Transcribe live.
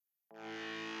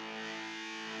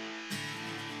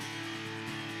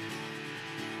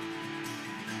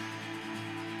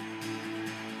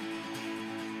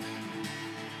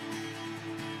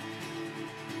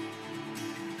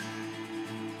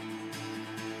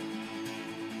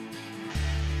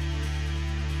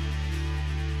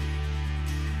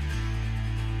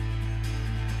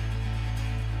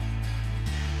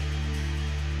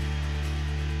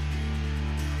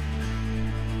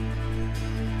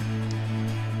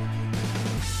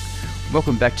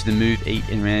Welcome back to the Move, Eat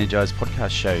and Re-Energize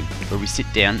podcast show, where we sit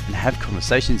down and have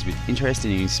conversations with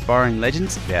interesting and inspiring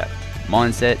legends about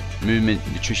mindset, movement,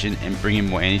 nutrition, and bringing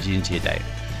more energy into your day.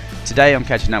 Today I'm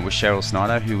catching up with Cheryl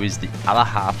Snyder, who is the other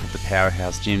half of the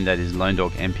powerhouse gym that is Lone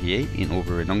Dog MPE in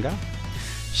Albury-Wodonga.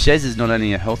 Shez is not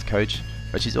only a health coach,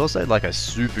 but she's also like a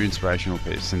super inspirational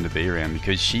person to be around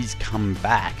because she's come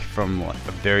back from like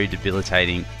a very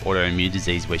debilitating autoimmune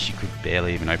disease where she could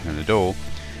barely even open the door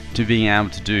to being able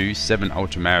to do 7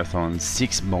 ultra marathons,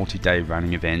 6 multi-day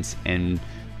running events, and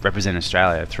represent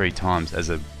Australia 3 times as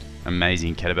an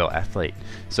amazing kettlebell athlete.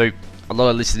 So a lot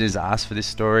of listeners asked for this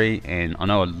story, and I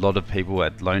know a lot of people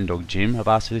at Lone Dog Gym have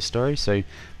asked for this story, so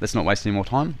let's not waste any more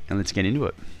time and let's get into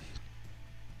it.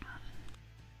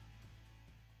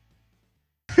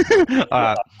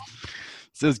 Alright,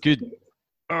 sounds good.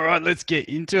 Alright, let's get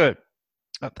into it.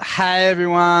 Hey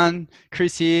everyone,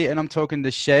 Chris here, and I'm talking to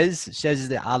Shez. Shez is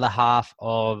the other half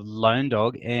of Lone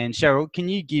Dog. And Cheryl, can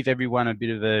you give everyone a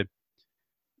bit of a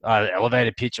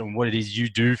elevator pitch on what it is you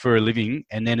do for a living,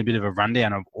 and then a bit of a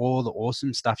rundown of all the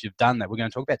awesome stuff you've done that we're going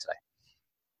to talk about today?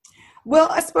 Well,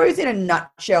 I suppose in a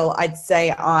nutshell, I'd say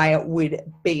I would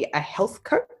be a health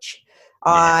coach.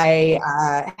 Yeah.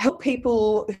 I help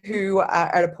people who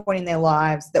are at a point in their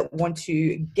lives that want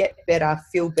to get better,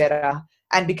 feel better,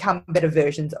 and become better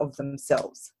versions of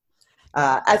themselves.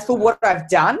 As for what I've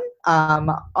done, I'm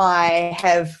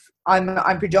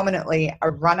predominantly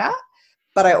a runner,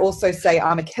 but I also say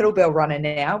I'm a kettlebell runner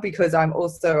now because I'm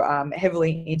also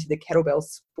heavily into the kettlebell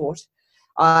sport.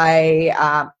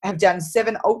 I have done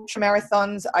 7 ultra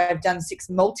marathons. I have done 6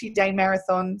 multi-day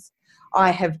marathons.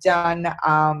 I have done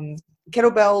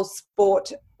kettlebell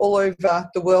sport all over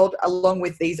the world, along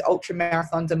with these ultra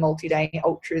marathons and multi-day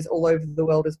ultras all over the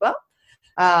world as well.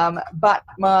 But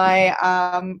my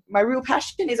real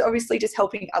passion is obviously just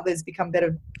helping others become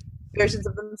better versions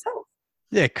of themselves.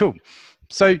 Yeah, cool.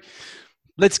 So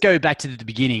let's go back to the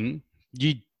beginning.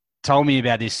 You told me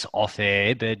about this off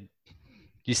air, but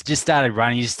you just started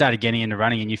running. You started getting into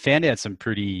running, and you found out some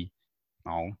pretty,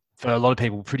 for a lot of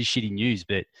people, pretty shitty news.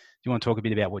 But do you want to talk a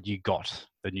bit about what you got,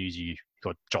 the news you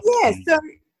got dropped? Yeah, so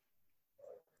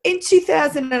in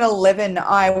 2011,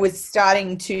 I was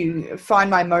starting to find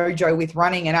my mojo with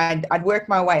running, and I'd worked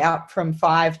my way up from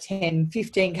 5, 10,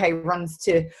 15K runs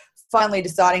to finally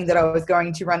deciding that I was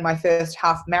going to run my first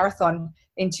half marathon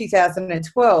in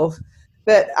 2012.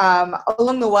 But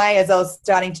along the way, as I was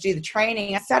starting to do the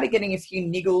training, I started getting a few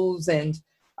niggles and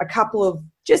a couple of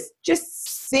just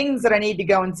things that I needed to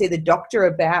go and see the doctor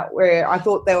about, where I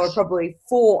thought they were probably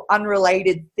 4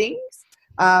 unrelated things.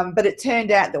 But it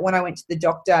turned out that when I went to the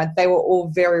doctor, they were all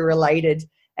very related.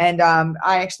 And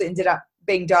I actually ended up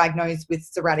being diagnosed with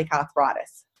psoriatic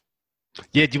arthritis.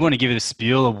 Yeah, do you want to give it a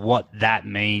spiel of what that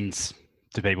means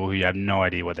to people who have no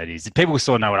idea what that is? People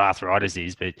sort of know what arthritis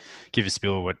is, but give a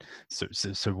spiel of what. So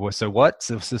what?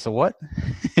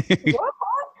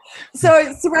 So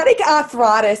psoriatic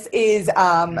arthritis is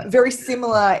very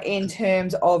similar in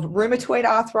terms of rheumatoid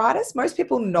arthritis. Most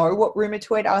people know what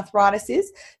rheumatoid arthritis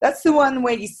is. That's the one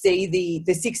where you see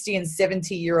the 60 and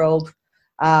 70-year-old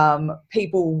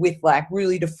people with like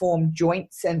really deformed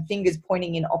joints and fingers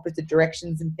pointing in opposite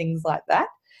directions and things like that.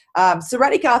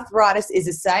 Psoriatic arthritis is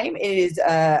the same. It is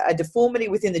a deformity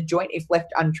within the joint if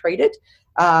left untreated,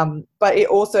 but it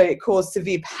also causes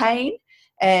severe pain.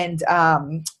 And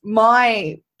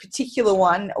my particular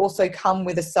one also come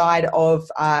with a side of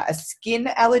a skin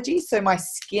allergy. So my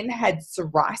skin had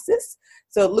psoriasis.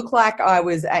 So it looked like I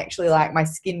was actually like my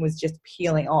skin was just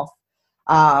peeling off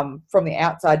from the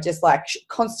outside, just like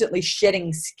constantly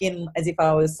shedding skin as if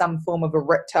I was some form of a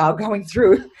reptile going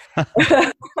through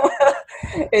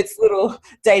its little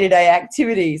day-to-day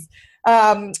activities.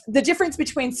 The difference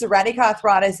between psoriatic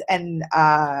arthritis and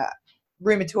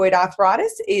rheumatoid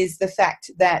arthritis is the fact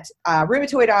that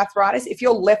rheumatoid arthritis, if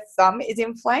your left thumb is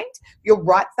inflamed, your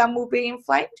right thumb will be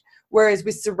inflamed. Whereas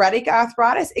with psoriatic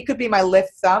arthritis, it could be my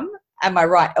left thumb and my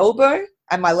right elbow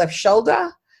and my left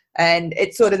shoulder. And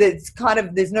it's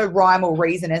there's no rhyme or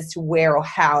reason as to where or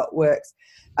how it works.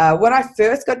 When I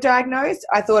first got diagnosed,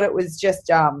 I thought it was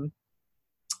just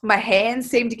my hands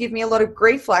seemed to give me a lot of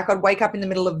grief. Like I'd wake up in the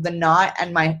middle of the night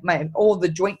and my all the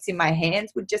joints in my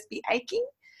hands would just be aching.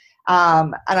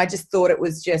 And I just thought it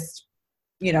was just,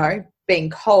 being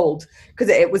cold because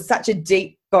it was such a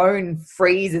deep bone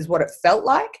freeze is what it felt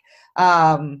like.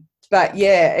 But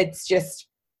yeah, it's just,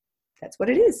 that's what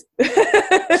it is.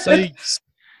 So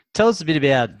tell us a bit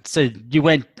about, so you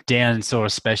went down and saw a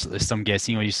specialist, I'm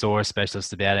guessing, or you saw a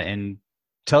specialist about it, and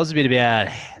tell us a bit about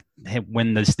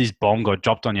when this bomb got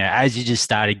dropped on you, as you just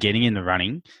started getting into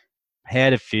running, how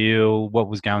to feel, what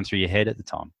was going through your head at the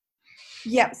time?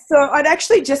 Yeah, so I'd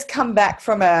actually just come back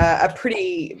from a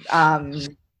pretty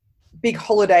big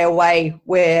holiday away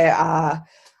where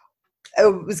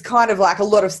it was kind of like a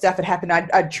lot of stuff had happened.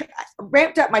 I'd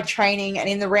ramped up my training, and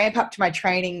in the ramp up to my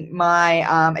training,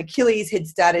 my Achilles had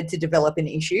started to develop an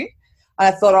issue. And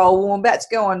I thought, oh, well, I'm about to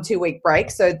go on a 2-week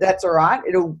break, so that's all right.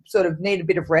 It'll sort of need a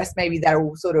bit of rest. Maybe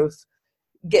that'll sort of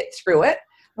get through it.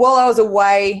 While I was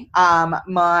away,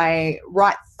 my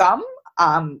right thumb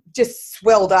just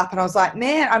swelled up, and I was like,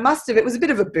 man, it was a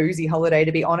bit of a boozy holiday,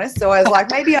 to be honest. So I was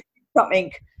like, maybe I did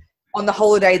something on the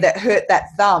holiday that hurt that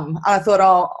thumb. And I thought,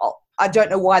 oh, I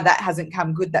don't know why that hasn't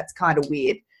come good. That's kind of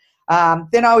weird.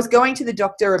 Then I was going to the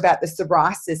doctor about the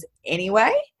psoriasis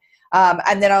anyway.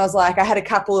 And then I was like, I had a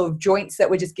couple of joints that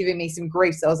were just giving me some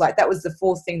grief. So I was like, that was the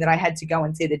fourth thing that I had to go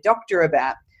and see the doctor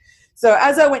about. So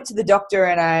as I went to the doctor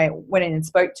and I went in and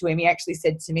spoke to him, he actually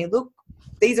said to me, look,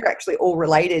 these are actually all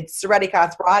related. Psoriatic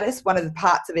arthritis, one of the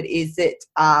parts of it is that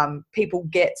people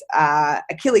get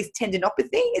Achilles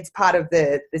tendinopathy. It's part of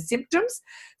the symptoms.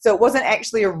 So it wasn't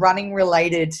actually a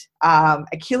running-related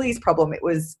Achilles problem. It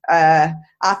was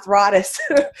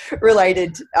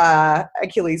arthritis-related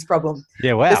Achilles problem.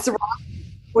 Yeah, wow. The psoriasis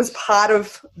was part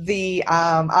of the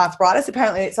arthritis.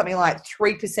 Apparently it's something like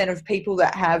 3% of people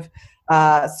that have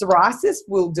psoriasis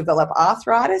will develop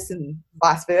arthritis and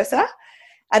vice versa.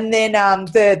 And then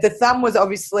the thumb was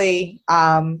obviously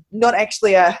not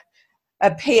actually a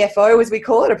PFO, as we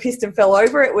call it, a piston fell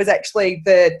over. It was actually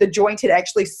the joint had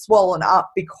actually swollen up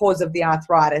because of the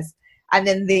arthritis. And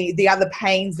then the other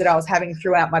pains that I was having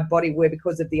throughout my body were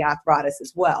because of the arthritis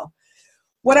as well.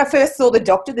 When I first saw the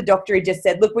doctor had just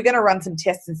said, look, we're going to run some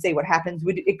tests and see what happens.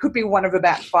 It could be one of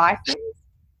about 5 things.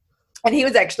 And he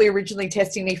was actually originally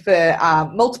testing me for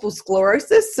multiple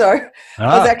sclerosis. So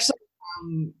I was actually...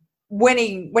 when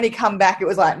he come back, it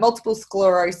was like multiple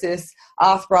sclerosis,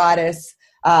 arthritis,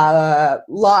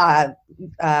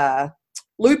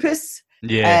 lupus,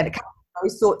 and a couple of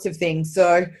those sorts of things.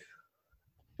 So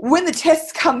when the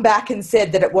tests come back and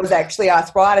said that it was actually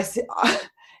arthritis,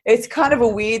 it's kind of a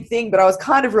weird thing, but I was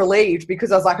kind of relieved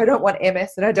because I was like, I don't want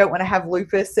MS and I don't want to have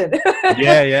lupus and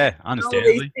understandably. all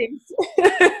these things.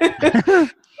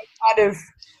 Kind of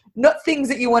not things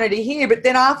that you wanted to hear, but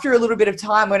then after a little bit of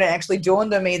time when it actually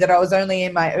dawned on me that I was only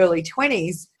in my early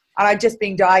 20s and I'd just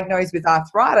been diagnosed with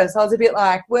arthritis, I was a bit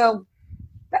like, well,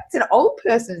 that's an old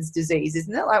person's disease,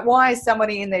 isn't it? Like, why is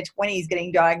somebody in their 20s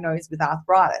getting diagnosed with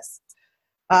arthritis?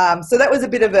 So that was a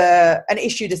bit of an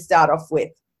issue to start off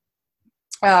with.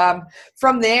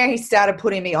 From there, he started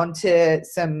putting me onto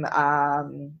some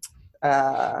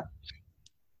steroids.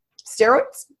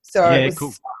 So yeah, it was,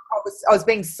 cool. I was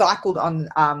being cycled on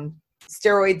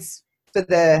steroids for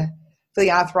the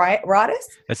arthritis.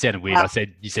 That sounded weird.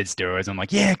 You said steroids. I'm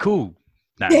like, yeah, cool.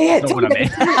 No, not what I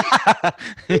meant.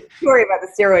 Sorry about the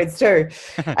steroids too.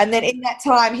 And then in that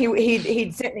time,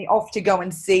 he'd sent me off to go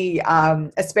and see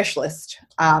a specialist.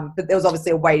 But there was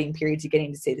obviously a waiting period to get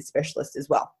in to see the specialist as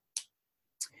well.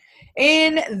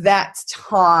 In that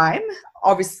time,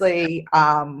 obviously,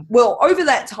 over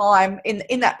that time,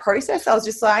 in that process, I was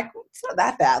just like, it's not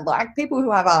that bad. Like, people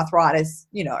who have arthritis,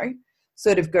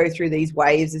 sort of go through these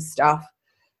waves of stuff.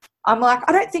 I'm like,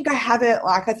 I don't think I have it.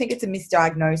 Like, I think it's a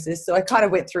misdiagnosis. So I kind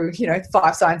of went through,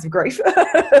 5 signs of grief.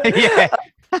 Yeah.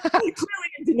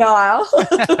 Clearly in denial.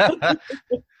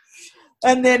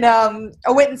 And then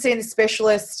I went and seen a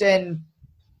specialist, and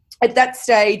at that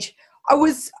stage, I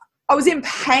was in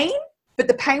pain, but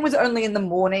the pain was only in the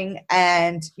morning,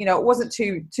 and it wasn't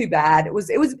too bad. It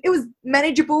was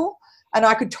manageable, and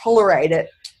I could tolerate it.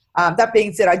 That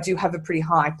being said, I do have a pretty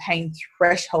high pain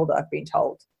threshold, I've been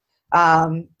told.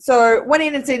 So went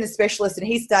in and seen a specialist, and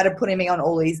he started putting me on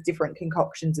all these different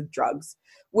concoctions of drugs,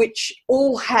 which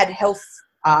all had health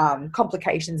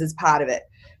complications as part of it.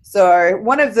 So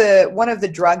one of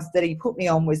the drugs that he put me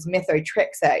on was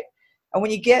methotrexate, and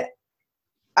when you get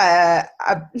a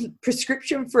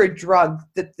prescription for a drug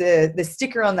that the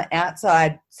sticker on the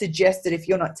outside suggests that if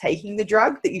you're not taking the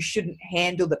drug that you shouldn't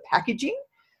handle the packaging,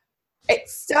 it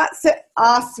starts to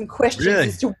ask some questions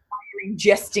as to why you're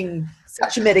ingesting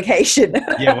such a medication.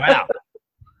 Yeah, wow.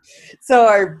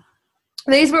 So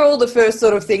these were all the first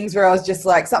sort of things where I was just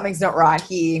like, something's not right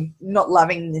here, not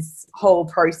loving this whole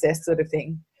process sort of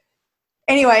thing.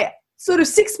 Anyway, sort of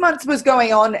 6 months was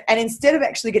going on, and instead of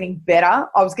actually getting better,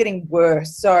 I was getting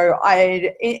worse. So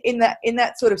in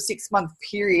that sort of 6-month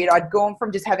period, I'd gone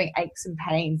from just having aches and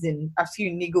pains and a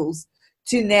few niggles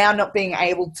to now not being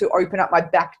able to open up my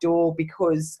back door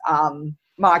because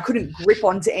I couldn't grip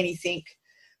onto anything.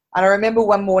 And I remember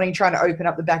one morning trying to open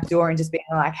up the back door and just being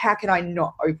like, how can I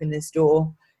not open this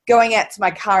door? going out to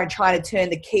my car and trying to turn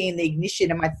the key in the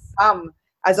ignition, and my thumb,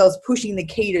 as I was pushing the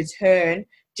key to turn,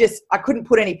 I couldn't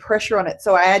put any pressure on it.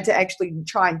 So I had to actually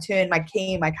try and turn my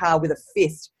key in my car with a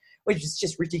fist, which is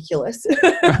just ridiculous. And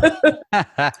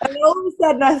all of a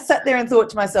sudden I sat there and thought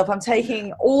to myself, I'm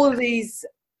taking all of these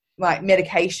like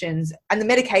medications, and the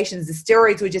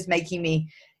steroids were just making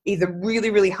me either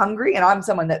really, really hungry, and I'm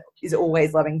someone that is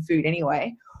always loving food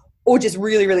anyway, or just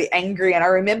really, really angry. And I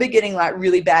remember getting like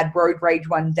really bad road rage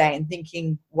one day and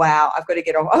thinking, wow, I've got to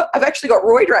get off. I've actually got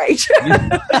roid rage.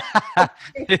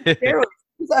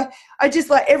 So I just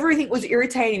like, everything was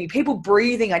irritating me. People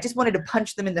breathing, I just wanted to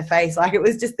punch them in the face. Like, it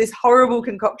was just this horrible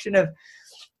concoction of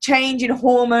change in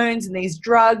hormones and these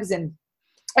drugs and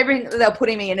everything that they were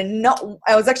putting me in. And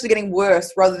I was actually getting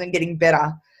worse rather than getting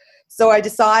better. So I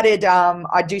decided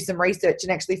I'd do some research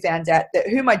and actually found out that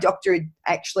who my doctor had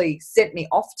actually sent me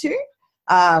off to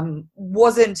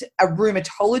wasn't a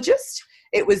rheumatologist.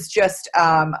 It was just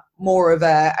more of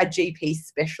a GP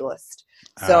specialist.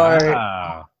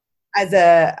 So as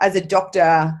a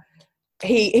doctor,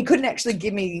 he couldn't actually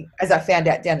give me, as I found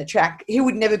out down the track, he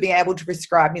would never be able to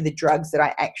prescribe me the drugs that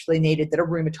I actually needed that a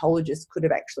rheumatologist could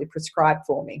have actually prescribed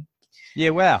for me. Yeah,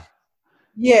 wow.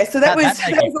 Yeah, so that was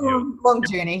a long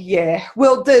journey. Yeah,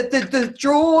 well, the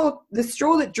straw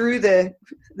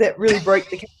that really broke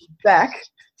the camel's back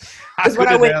was when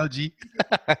I went. Analogy.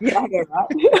 Yeah, I know,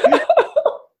 right?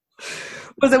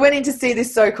 Was I went in to see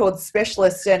this so-called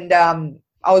specialist, and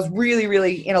I was really,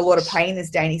 really in a lot of pain this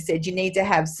day. And he said, you need to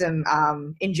have some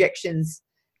injections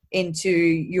into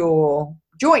your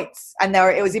joints, and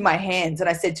it was in my hands. And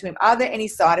I said to him, are there any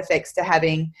side effects to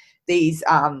having these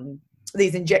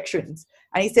injections?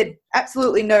 And he said,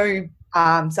 absolutely no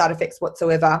side effects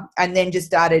whatsoever, and then just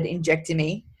started injecting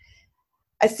me.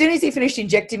 As soon as he finished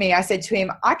injecting me, I said to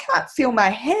him, I can't feel my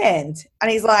hand.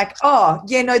 And he's like, oh,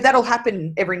 yeah, no, that'll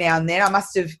happen every now and then. I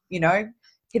must have,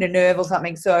 hit a nerve or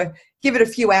something. So give it a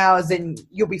few hours and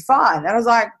you'll be fine. And I was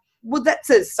like, well, that's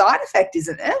a side effect,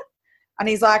 isn't it? And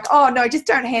he's like, oh, no, just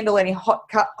don't handle any hot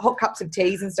cups of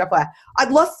teas and stuff like that.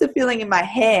 I'd lost the feeling in my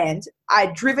hand.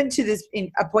 I'd driven to this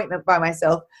appointment by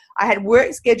myself. I had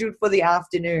work scheduled for the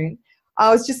afternoon.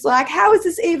 I was just like, how is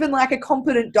this even like a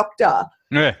competent doctor?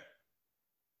 Yeah.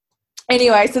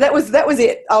 Anyway, so that was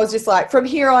it. I was just like, from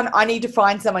here on, I need to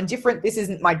find someone different. This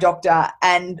isn't my doctor.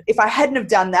 And if I hadn't have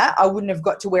done that, I wouldn't have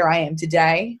got to where I am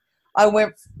today. I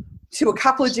went to a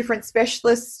couple of different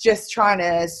specialists just trying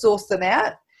to source them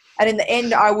out. And in the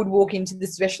end, I would walk into the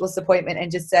specialist appointment and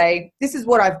just say, this is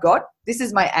what I've got. This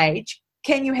is my age.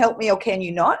 Can you help me or can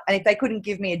you not? And if they couldn't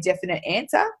give me a definite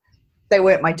answer, they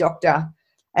weren't my doctor.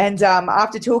 And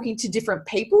after talking to different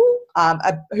people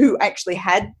who actually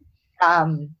had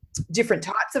different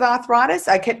types of arthritis,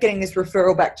 I kept getting this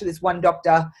referral back to this one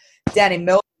doctor down in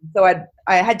Melbourne. So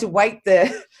I had to wait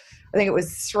I think it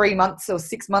was 3 months or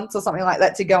 6 months or something like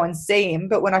that to go and see him.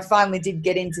 But when I finally did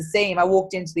get in to see him, I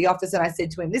walked into the office and I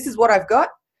said to him, this is what I've got.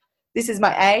 This is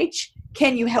my age.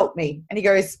 Can you help me? And he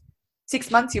goes, 6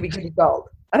 months, you'll be good as gold.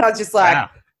 And I was just like, wow.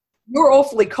 You're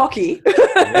awfully cocky.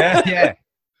 Yeah.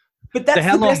 But that's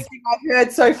the best thing I've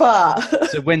heard so far.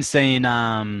 So when seeing,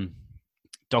 we'll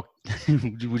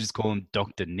just call him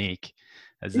Dr. Nick.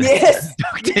 Yes.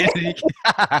 Dr. Nick.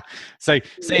 So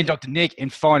seeing Dr. Nick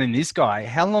and finding this guy,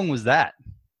 how long was that?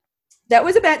 That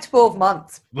was about 12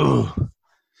 months. Ooh.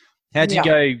 How'd you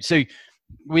go? So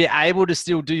were you able to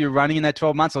still do your running in that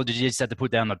 12 months, or did you just have to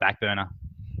put that on the back burner?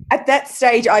 At that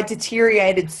stage, I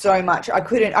deteriorated so much. I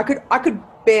could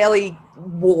barely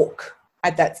walk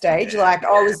at that stage. Like,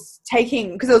 I was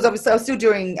taking, because I was still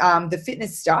doing the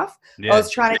fitness stuff. Yeah. I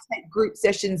was trying to take group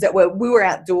sessions we were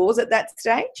outdoors at that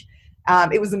stage.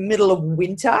 It was the middle of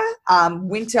winter.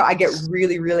 Winter, I get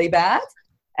really, really bad.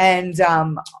 And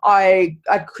I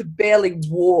could barely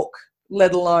walk,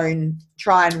 let alone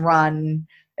try and run.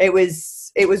 It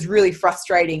was really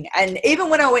frustrating. And even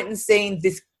when I went and seen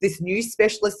this new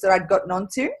specialist that I'd gotten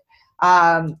onto,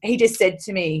 he just said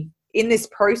to me, in this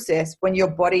process, when your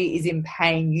body is in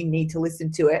pain, you need to listen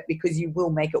to it because you will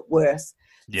make it worse.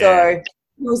 Yeah. So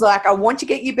he was like, I want to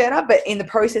get you better, but in the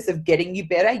process of getting you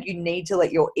better, you need to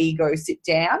let your ego sit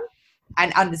down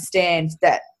and understand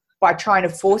that by trying to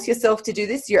force yourself to do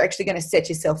this, you're actually going to set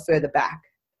yourself further back.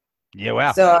 Yeah,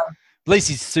 wow. So at least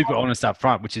he's super honest up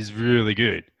front, which is really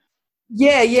good.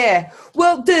 Yeah.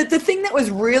 Well, the thing that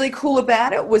was really cool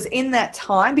about it was in that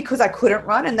time, because I couldn't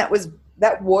run, and that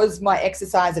was my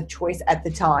exercise of choice at the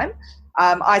time.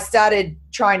 I started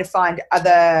trying to find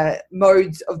other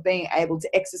modes of being able to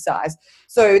exercise.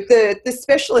 So the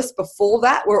specialists before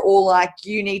that were all like,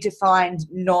 you need to find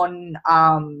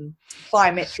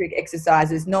plyometric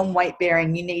exercises, non-weight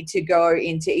bearing. You need to go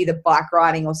into either bike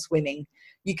riding or swimming.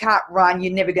 You can't run.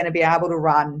 You're never going to be able to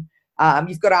run.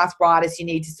 You've got arthritis. You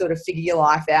need to sort of figure your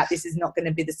life out. This is not going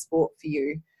to be the sport for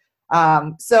you.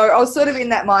 So I was sort of in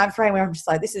that mind frame where I'm just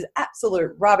like, this is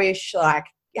absolute rubbish. Like,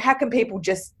 how can people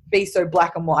just be so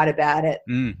black and white about it?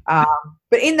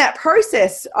 But in that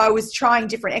process, I was trying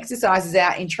different exercises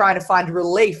out in trying to find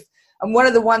relief. And one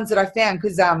of the ones that I found,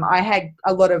 because I had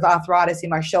a lot of arthritis in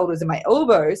my shoulders and my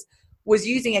elbows, was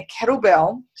using a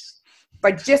kettlebell.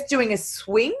 By just doing a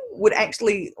swing would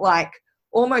actually like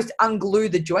almost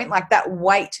unglue the joint. Like that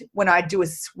weight when I do a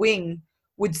swing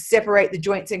would separate the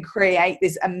joints and create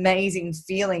this amazing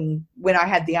feeling when I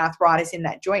had the arthritis in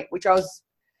that joint, which I was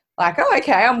like, oh,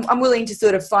 okay, I'm willing to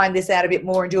sort of find this out a bit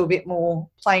more and do a bit more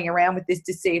playing around with this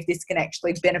to see if this can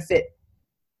actually benefit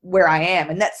where I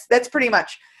am. And that's pretty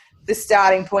much the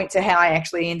starting point to how I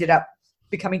actually ended up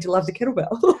becoming to love the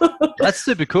kettlebell. That's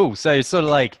super cool. So it's sort of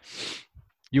like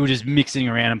you were just mixing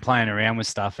around and playing around with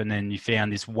stuff, and then you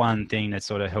found this one thing that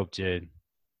sort of helped you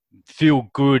feel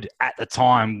good at the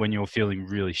time when you're feeling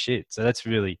really shit. So that's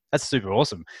super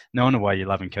awesome. No wonder why you're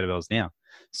loving kettlebells now.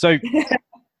 So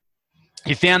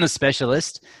you found a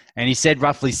specialist, and he said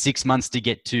roughly 6 months to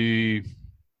get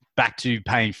back to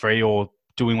pain free or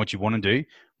doing what you want to do.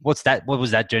 What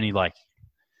was that journey like?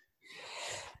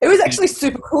 It was actually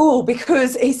super cool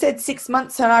because he said 6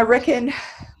 months, and I reckon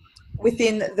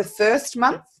within the first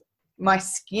month, my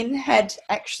skin had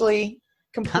actually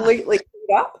completely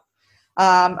cleared up.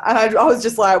 And I was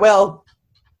just like, well,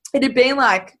 it had been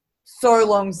like so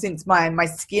long since my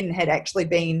skin had actually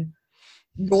been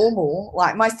normal.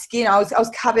 Like my skin, I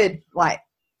was covered like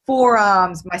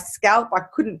forearms, my scalp.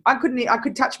 I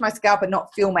could touch my scalp and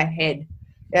not feel my head.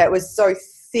 Yeah, it was so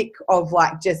thick of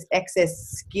like just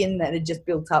excess skin that had just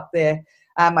built up there.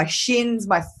 My shins,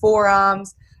 my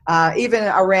forearms, even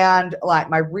around like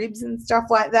my ribs and stuff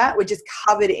like that were just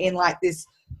covered in like this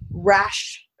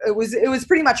rash. It was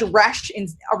pretty much a rash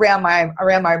around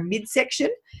my midsection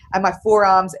and my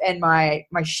forearms and my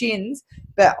shins,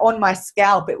 but on my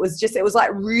scalp it was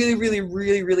like really, really,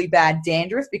 really, really bad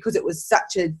dandruff because it was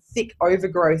such a thick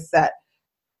overgrowth that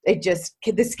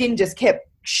the skin just kept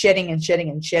shedding and shedding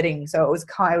and shedding. So it was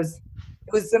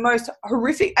the most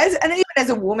horrific. And even as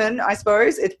a woman, I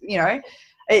suppose it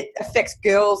affects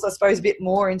girls, I suppose, a bit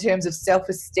more in terms of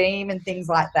self-esteem and things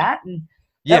like that. And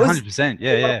yeah, 100%.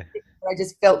 Yeah. I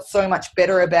just felt so much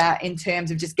better about in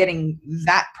terms of just getting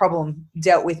that problem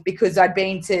dealt with because I'd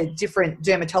been to different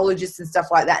dermatologists and stuff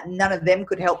like that, and none of them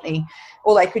could help me.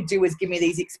 All they could do was give me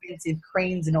these expensive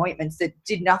creams and ointments that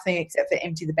did nothing except for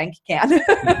empty the bank account.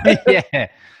 Yeah.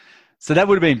 So that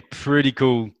would have been pretty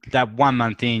cool. That 1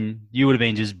 month in, you would have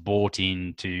been just bought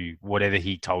into whatever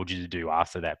he told you to do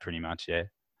after that, pretty much, yeah?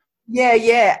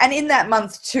 Yeah. And in that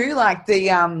month too, like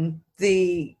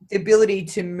the ability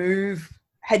to move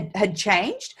had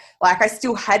changed. Like I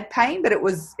still had pain, but it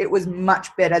was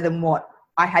much better than what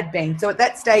I had been. So at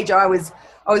that stage I was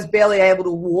barely able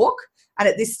to walk, and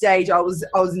at this stage I was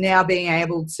now being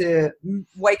able to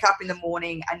wake up in the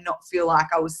morning and not feel like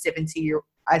I was a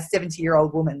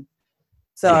 70-year-old woman.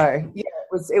 So yeah,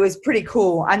 it was pretty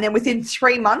cool. And then within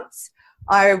 3 months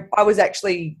I was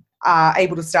actually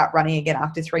able to start running again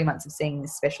after 3 months of seeing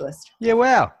this specialist. Yeah,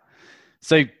 wow.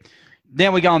 So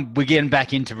now we're getting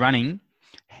back into running.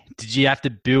 Did you have to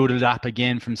build it up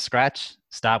again from scratch?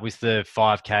 Start with the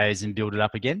 5Ks and build it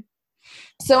up again?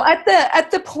 So at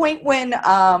the point when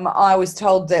I was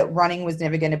told that running was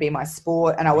never going to be my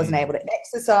sport and I wasn't able to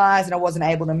exercise and I wasn't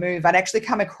able to move, I'd actually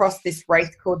come across this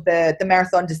race called the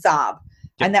Marathon des Sables.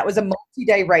 Yep. And that was a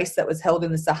multi-day race that was held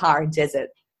in the Sahara Desert.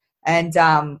 And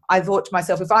I thought to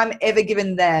myself, if I'm ever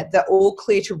given the all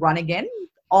clear to run again,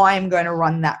 I'm going to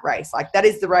run that race. Like that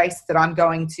is the race that I'm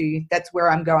going to, that's where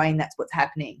I'm going, that's what's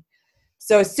happening.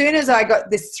 So as soon as I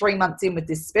got this 3 months in with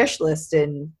this specialist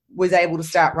and was able to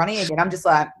start running again, I'm just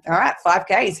like, all right,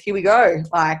 5Ks, here we go.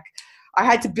 Like I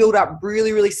had to build up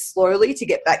really, really slowly to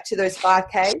get back to those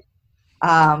 5Ks.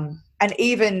 And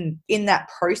even in that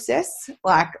process,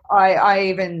 like I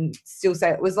even still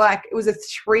say it was a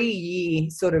 3-year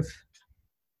sort of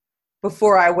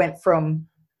before I went from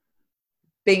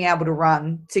being able to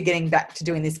run to getting back to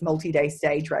doing this multi-day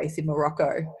stage race in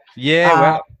Morocco. Yeah.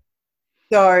 Wow.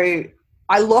 So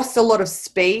I lost a lot of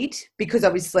speed because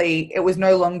obviously it was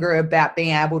no longer about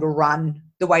being able to run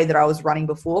the way that I was running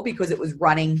before, because it was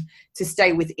running to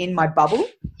stay within my bubble.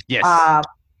 Yes.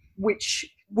 Which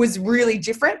was really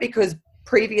different because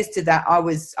previous to that,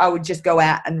 I would just go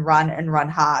out and run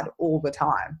hard all the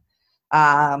time.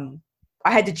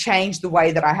 I had to change the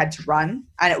way that I had to run,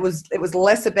 and it was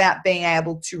less about being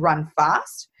able to run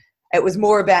fast. It was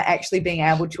more about actually being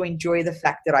able to enjoy the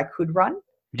fact that I could run.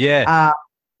 Yeah.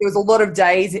 There was a lot of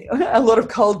days, a lot of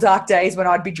cold, dark days when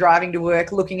I'd be driving to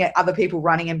work, looking at other people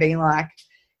running and being like,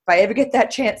 if I ever get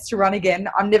that chance to run again,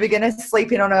 I'm never going to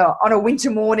sleep in on a winter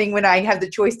morning when I have the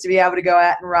choice to be able to go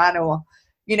out and run. Or,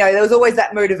 there was always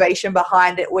that motivation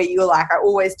behind it where you were like, I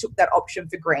always took that option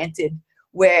for granted,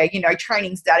 where,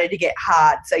 training started to get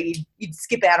hard. So you'd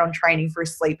skip out on training for a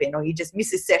sleep in, or you just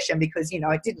miss a session because,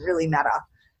 it didn't really matter.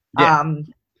 Yeah.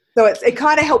 So it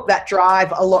kind of helped that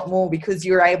drive a lot more, because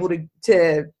you're able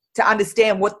to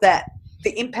understand what the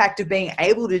impact of being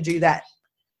able to do that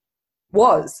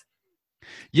was.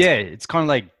 Yeah, it's kind of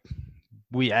like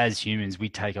we as humans, we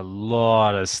take a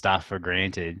lot of stuff for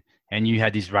granted. And you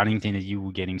had this running thing that you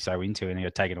were getting so into and it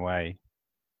got taken away.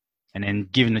 And then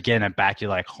getting it back, you're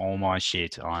like, oh my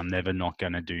shit, I'm never not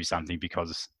going to do something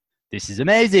because this is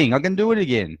amazing. I can do it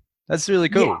again. That's really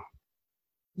cool.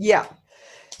 Yeah.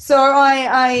 So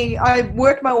I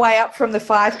worked my way up from the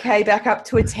 5K back up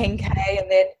to a 10K,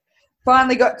 and then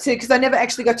finally got to, because I never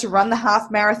actually got to run the half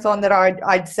marathon that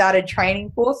I'd started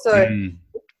training for. So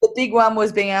the big one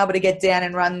was being able to get down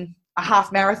and run a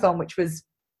half marathon, which was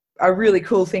a really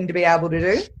cool thing to be able to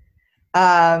do.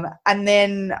 And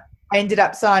then I ended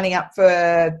up signing up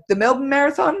for the Melbourne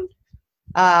Marathon,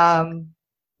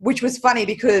 which was funny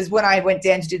because when I went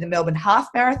down to do the Melbourne Half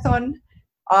Marathon,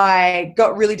 I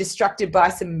got really distracted by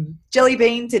some jelly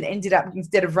beans and ended up,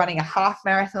 instead of running a half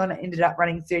marathon, I ended up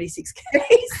running 36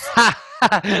 Ks.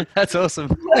 That's awesome.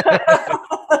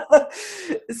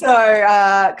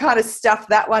 So kind of stuffed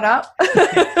that one up.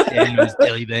 Yeah, those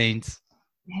jelly beans.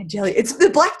 Yeah, it's the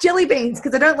black jelly beans,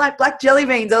 because I don't like black jelly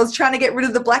beans. I was trying to get rid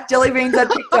of the black jelly beans I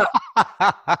picked up.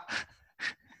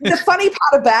 The funny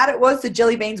part about it was the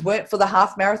jelly beans weren't for the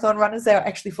half marathon runners. They were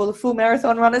actually for the full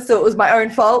marathon runners. So it was my own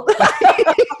fault.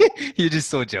 You just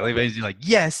saw jelly beans. You're like,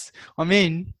 yes, I'm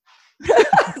in.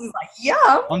 I was like,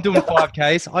 yum. I'm doing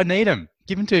 5Ks. I need them.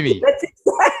 Give them to me. That's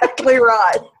exactly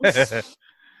right.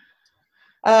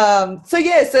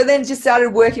 So then just started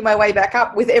working my way back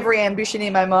up with every ambition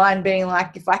in my mind being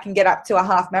like, if I can get up to a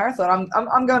half marathon,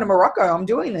 I'm going to Morocco. I'm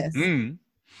doing this.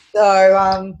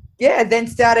 So, then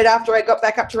started after I got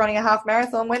back up to running a half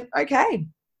marathon, went, okay,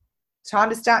 time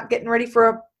to start getting ready for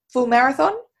a full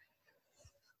marathon.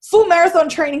 Full marathon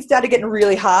training started getting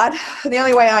really hard. And the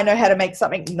only way I know how to make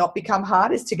something not become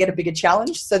hard is to get a bigger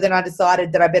challenge. So then I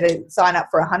decided that I better sign up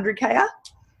for a 100K.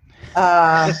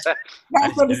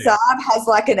 Marathon des Sables has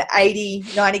like an 80,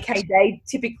 90K day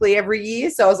typically every year.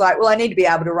 So I was like, well, I need to be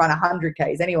able to run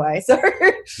 100Ks anyway. So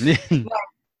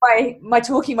my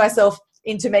talking myself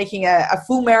into making a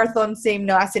full marathon seem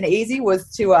nice and easy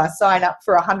was to sign up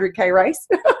for a 100K race.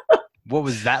 What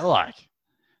was that like?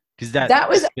 Because that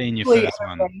was been your first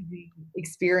one.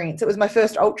 Experience. It was my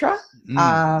first ultra.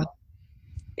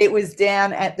 It was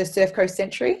down at the Surf Coast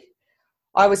Century.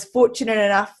 I was fortunate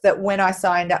enough that when I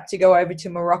signed up to go over to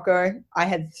Morocco, I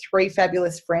had 3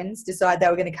 fabulous friends decide they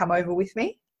were going to come over with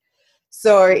me.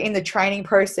 So in the training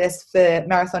process for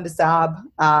Marathon des Sables,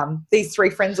 these 3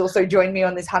 friends also joined me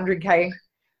on this 100K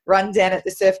run down at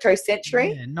the Surf Coast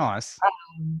Century. Yeah, nice.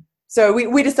 So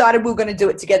we decided we were going to do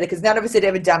it together because none of us had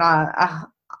ever done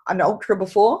an ultra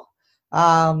before.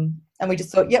 And we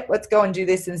just thought, yep, let's go and do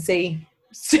this and see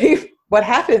what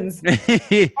happens.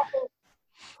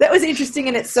 That was interesting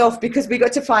in itself because we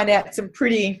got to find out some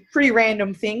pretty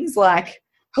random things like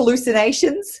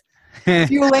hallucinations,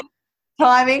 fueling,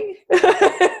 timing,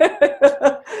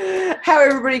 how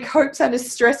everybody copes under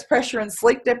stress, pressure, and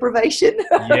sleep deprivation.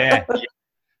 Yeah.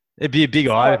 It'd be a big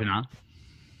eye-opener.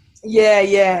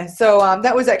 Yeah. So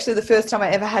that was actually the first time I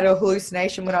ever had a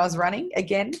hallucination when I was running.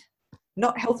 Again,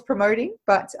 not health promoting,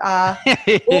 but all part of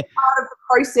the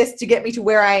process to get me to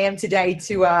where I am today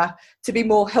to be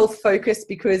more health focused,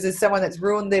 because as someone that's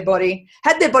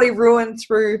had their body ruined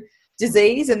through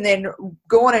disease and then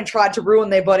gone and tried to ruin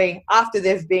their body after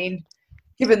they've been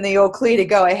given the all clear to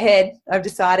go ahead, I've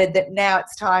decided that now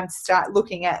it's time to start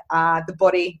looking at the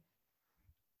body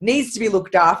needs to be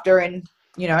looked after, and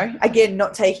again,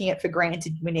 not taking it for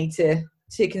granted. We need to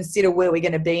consider where we're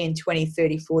going to be in 20,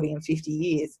 30, 40 and 50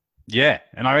 years. Yeah,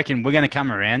 and I reckon we're going to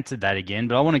come around to that again,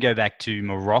 but I want to go back to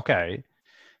Morocco.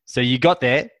 So you got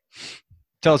there.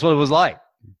 Tell us what it was like.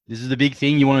 This is the big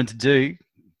thing you wanted to do.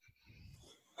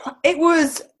 It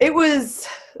was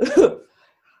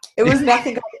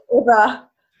nothing I ever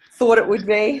thought it would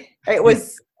be. It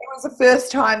was the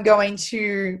first time going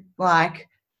to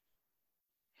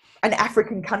an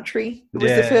African country. It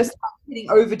was the first time heading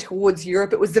over towards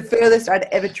Europe. It was the furthest I'd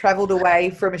ever traveled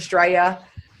away from Australia.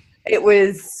 It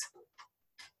was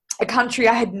a country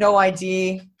I had no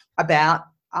idea about.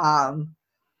 I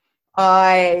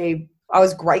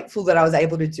was grateful that I was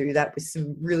able to do that with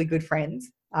some really good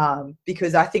friends,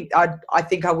 because I think I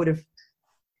would have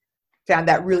found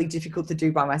that really difficult to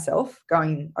do by myself,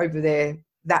 going over there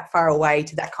that far away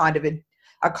to that kind of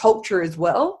a culture as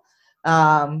well.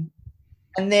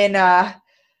 And then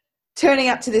turning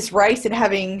up to this race and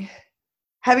having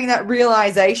that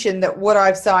realization that what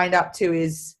I've signed up to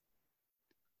is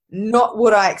not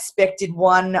what I expected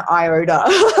one iota.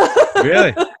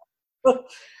 Really?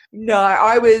 No,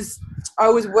 I was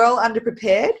well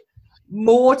underprepared,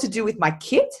 more to do with my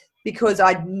kit, because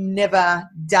I'd never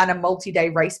done a multi-day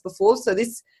race before. So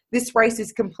this race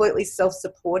is completely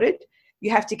self-supported.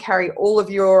 You have to carry all of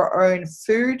your own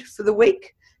food for the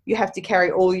week. You have to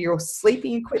carry all your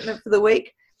sleeping equipment for the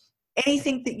week.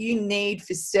 Anything that you need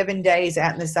for 7 days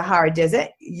out in the Sahara Desert,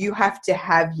 you have to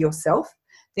have yourself.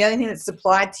 The only thing that's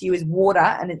supplied to you is water,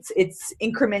 and it's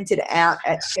incremented out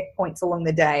at checkpoints along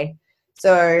the day.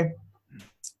 So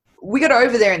we got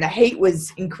over there and the heat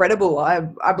was incredible.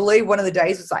 I believe one of the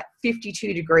days was like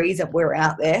 52 degrees and we were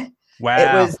out there. Wow.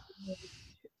 It was.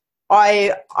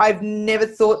 I've never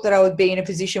thought that I would be in a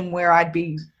position where I'd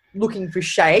be looking for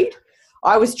shade.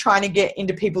 I was trying to get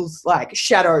into people's like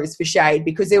shadows for shade,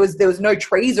 because there was no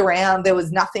trees around. There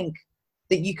was nothing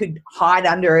that you could hide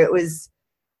under. It was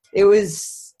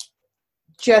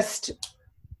just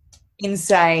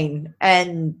insane.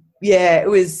 And yeah, it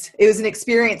was an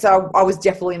experience I was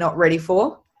definitely not ready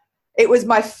for. It was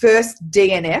my first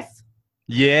DNF.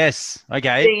 Yes.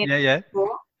 Okay. DNF. Yeah.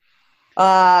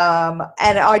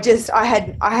 And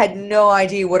I had no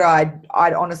idea what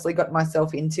I'd honestly got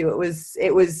myself into.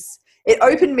 It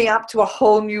opened me up to a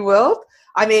whole new world.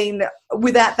 I mean,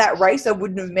 without that race, I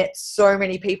wouldn't have met so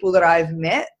many people that I've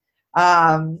met.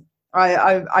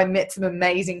 I met some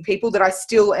amazing people that I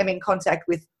still am in contact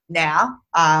with now.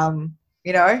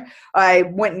 You know, I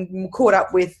went and caught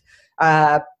up with,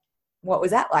 what was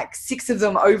that, like 6 of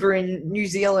them over in New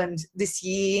Zealand this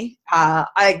year.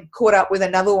 I caught up with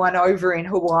another one over in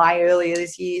Hawaii earlier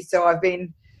this year. So I've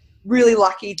been really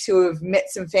lucky to have met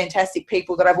some fantastic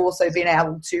people that I've also been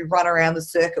able to run around the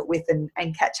circuit with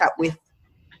and catch up with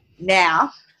now.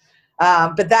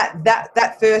 But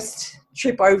that first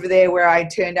trip over there, where I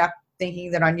turned up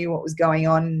thinking that I knew what was going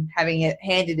on, having it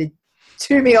handed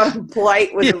to me on a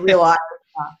plate, was a real eye-opener.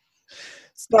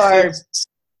 So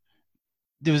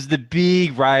there was the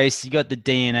big race, you got the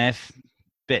DNF,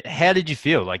 but how did you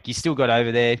feel? Like, you still got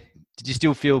over there. Did you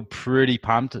still feel pretty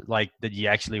pumped, like that you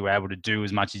actually were able to do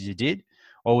as much as you did?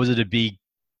 Or was it a big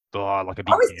I was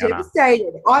downer?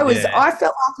 Devastated. I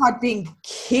felt like I'd been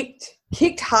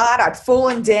kicked hard. I'd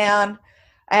fallen down.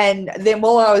 And then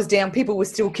while I was down, people were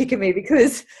still kicking me,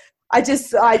 because I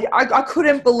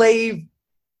couldn't believe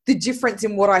the difference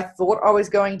in what I thought I was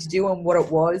going to do and what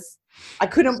it was. I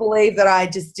couldn't believe that I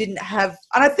just didn't have,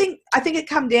 and I think it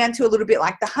come down to a little bit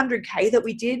like the 100K that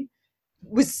we did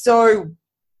was so,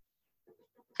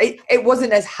 it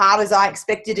wasn't as hard as I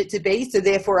expected it to be. So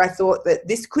therefore I thought that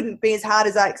this couldn't be as hard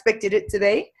as I expected it to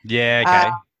be. Yeah.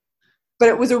 Okay. But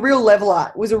it was a real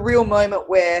leveler. It was a real moment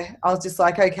where I was just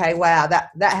like, okay, wow,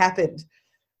 that happened.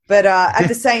 But at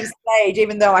the same stage,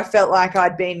 even though I felt like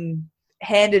I'd been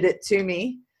handed it to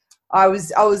me, I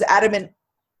was adamant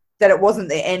that it wasn't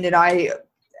the end, and I,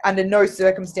 under no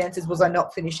circumstances was I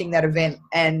not finishing that event.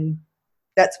 And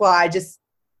that's why I just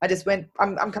went,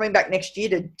 I'm coming back next year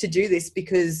to do this,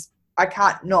 because I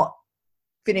can't not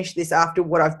finish this after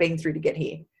what I've been through to get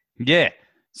here. Yeah.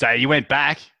 So you went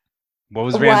back. What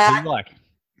was round 2 like?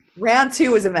 Round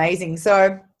 2 was amazing.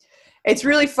 So it's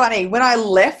really funny. When I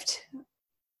left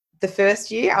the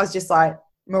first year, I was just like,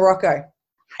 Morocco,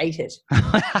 hate it.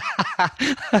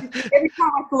 Every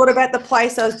time I thought about the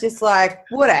place, I was just like,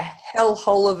 what a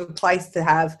hellhole of a place to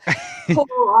have.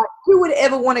 Who would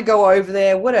ever want to go over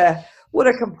there? What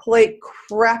a complete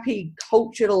crappy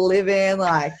culture to live in.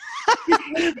 Like, just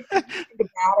think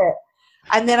about it.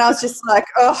 And then I was just like,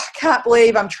 oh, I can't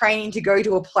believe I'm training to go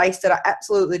to a place that I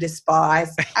absolutely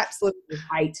despise, absolutely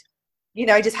hate. You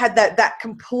know, just had that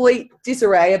complete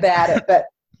disarray about it. But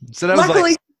so that luckily,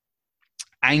 was like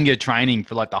anger training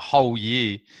for like the whole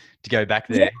year to go back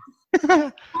there. Yeah.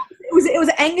 It was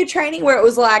anger training where it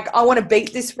was like, I want to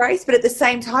beat this race, but at the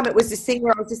same time it was this thing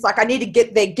where I was just like, I need to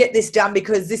get this done,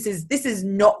 because this is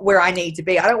not where I need to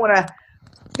be. I don't want to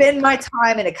spend my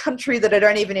time in a country that I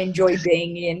don't even enjoy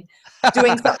being in,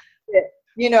 doing something that,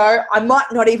 you know, I might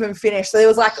not even finish. So there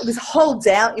was like this whole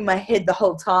doubt in my head the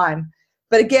whole time.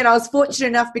 But again, I was fortunate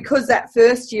enough because that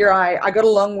first year I got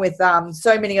along with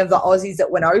so many of the Aussies that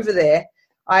went over there.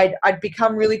 I'd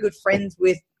become really good friends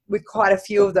with quite a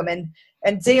few of them,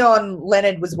 and Dion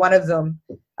Leonard was one of them.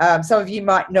 Some of you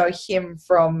might know him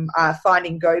from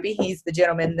Finding Gobi. He's the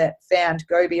gentleman that found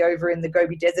Gobi over in the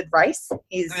Gobi Desert Race.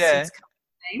 His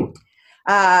name.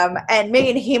 And me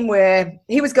and him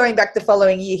he was going back the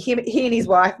following year. He and his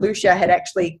wife, Lucia, had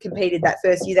actually competed that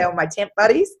first year. They were my tent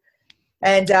buddies.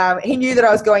 And he knew that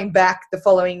I was going back the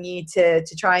following year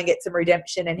to try and get some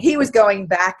redemption. And he was going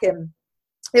back, and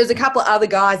there was a couple of other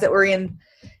guys that were in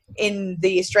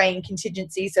the Australian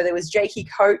contingency. So there was Jakey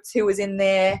Coates who was in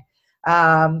there.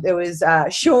 There was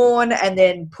Sean, and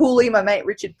then Pooley, my mate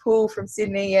Richard Poole from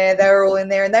Sydney. Yeah, they were all in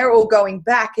there, and they were all going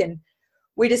back. And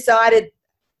we decided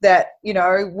that, you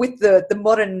know, with the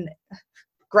modern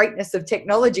greatness of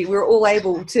technology, we were all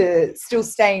able to still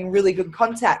stay in really good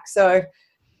contact. So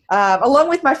along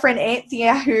with my friend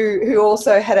Anthea, who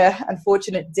also had a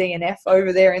unfortunate DNF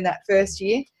over there in that first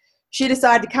year, she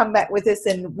decided to come back with us,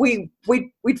 and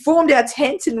we'd formed our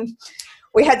tent, and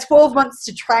we had 12 months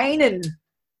to train, and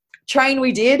train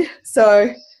we did.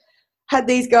 So had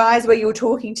these guys where you were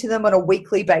talking to them on a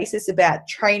weekly basis about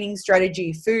training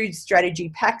strategy, food strategy,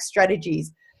 pack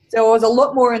strategies. So I was a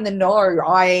lot more in the know.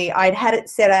 I'd had it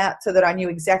set out so that I knew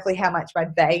exactly how much my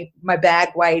bag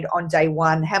weighed on day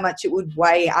one, how much it would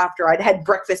weigh after I'd had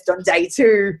breakfast on day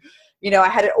two. You know, I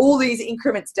had all these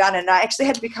increments done, and I actually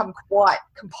had to become quite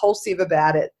compulsive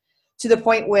about it, to the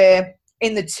point where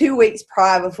in the 2 weeks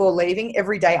prior before leaving,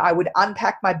 every day I would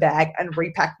unpack my bag and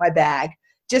repack my bag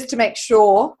just to make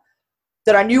sure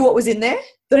that I knew what was in there,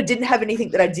 that I didn't have anything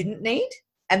that I didn't need,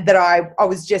 and that I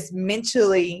was just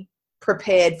mentally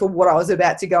prepared for what I was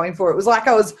about to go in for. It was like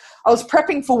I was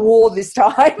prepping for war this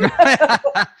time.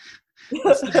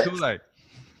 That's so cool, though.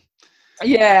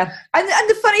 Yeah. And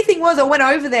the funny thing was, I went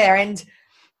over there, and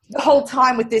the whole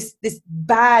time with this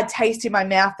bad taste in my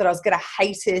mouth that I was going to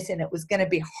hate it and it was going to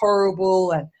be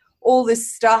horrible and all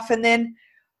this stuff. And then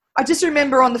I just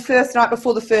remember on the first night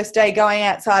before the first day going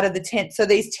outside of the tent. So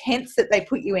these tents that they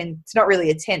put you in, it's not really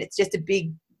a tent. It's just a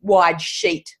big wide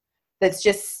sheet that's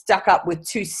just stuck up with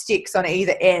 2 sticks on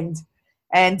either end.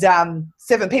 And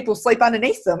 7 people sleep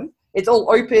underneath them. It's all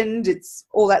opened. It's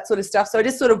all that sort of stuff. So I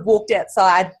just sort of walked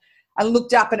outside and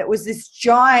looked up, and it was this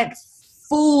giant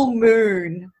full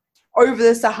moon over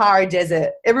the Sahara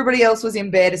Desert. Everybody else was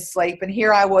in bed asleep, and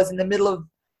here I was in the middle of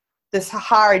the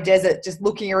Sahara Desert just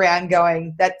looking around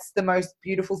going, that's the most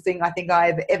beautiful thing I think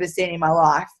I've ever seen in my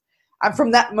life. And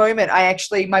from that moment,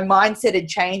 my mindset had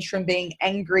changed from being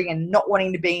angry and not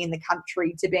wanting to be in the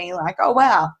country to being like, oh,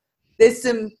 wow, there's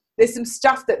some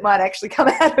stuff that might actually come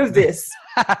out of this.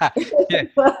 Yeah,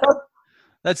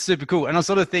 that's super cool. And I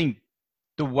sort of think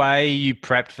the way you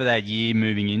prepped for that year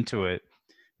moving into it,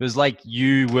 it was like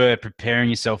you were preparing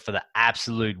yourself for the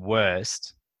absolute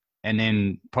worst, and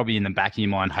then probably in the back of your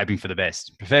mind, hoping for the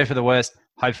best. Prepare for the worst,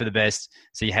 hope for the best.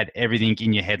 So you had everything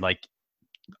in your head, like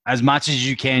as much as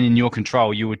you can in your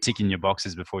control, you were ticking your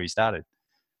boxes before you started.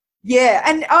 Yeah,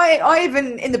 and I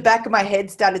even in the back of my head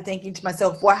started thinking to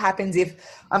myself, what happens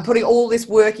if I'm putting all this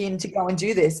work in to go and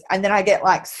do this, and then I get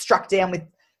like struck down with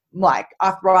like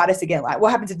arthritis again? Like, what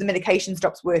happens if the medication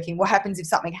stops working? What happens if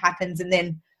something happens? And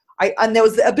then and there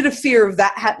was a bit of fear of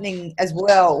that happening as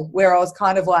well, where I was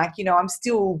kind of like, you know,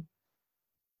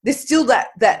 there's still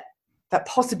that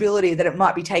possibility that it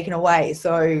might be taken away.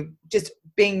 So just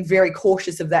being very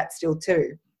cautious of that still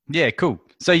too. Yeah, cool.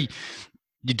 So you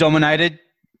dominated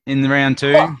in the round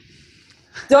 2? Oh,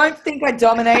 don't think I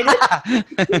dominated.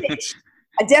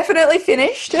 I definitely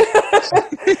finished. And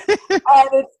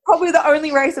it's probably the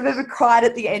only race I've ever cried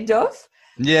at the end of.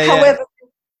 Yeah. However,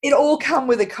 it all come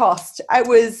with a cost. It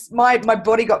was my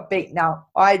body got beaten up.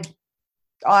 I'd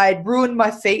ruined my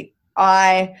feet.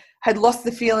 I had lost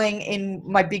the feeling in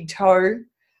my big toe.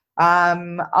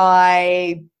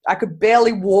 I could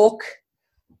barely walk.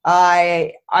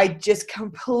 I just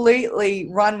completely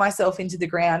run myself into the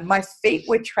ground. My feet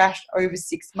were trashed over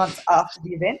 6 months after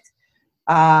the event.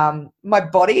 My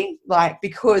body, like,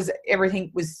 because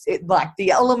everything was like the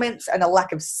elements and the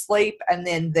lack of sleep and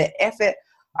then the effort,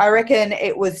 I reckon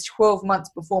it was 12 months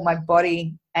before my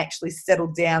body actually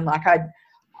settled down. Like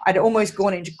I'd almost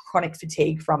gone into chronic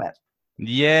fatigue from it.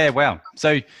 Yeah, wow.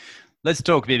 So let's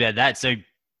talk a bit about that. So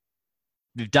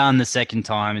we've done the second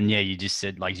time, and yeah, you just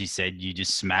said, like you said, you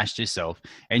just smashed yourself.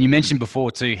 And you mentioned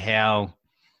before too how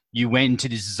you went into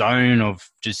this zone of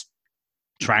just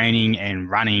training and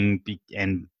running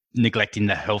and neglecting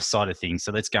the health side of things.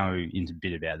 So let's go into a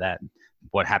bit about that.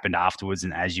 What happened afterwards,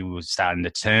 and as you were starting to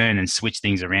turn and switch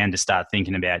things around to start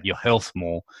thinking about your health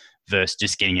more versus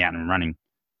just getting out and running.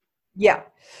 Yeah.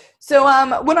 So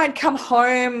when I'd come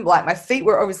home, like my feet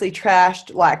were obviously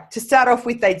trashed. Like to start off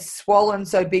with, they'd swollen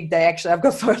so big I've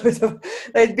got photos of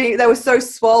they were so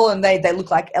swollen they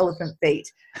looked like elephant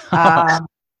feet.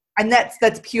 And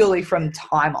that's purely from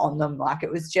time on them. Like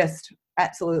it was just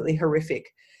absolutely horrific.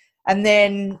 And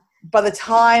then by the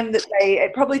time that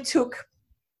it probably took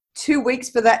 2 weeks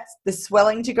for the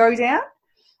swelling to go down.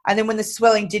 And then when the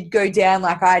swelling did go down,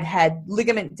 like I'd had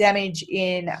ligament damage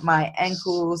in my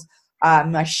ankles.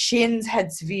 My shins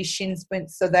had severe shin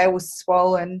splints, so they were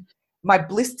swollen. My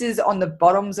blisters on the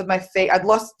bottoms of my feet. I'd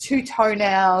lost 2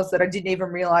 toenails that I didn't even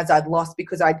realize I'd lost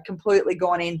because I'd completely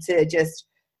gone into just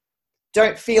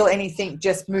don't feel anything,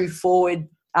 just move forward.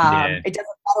 It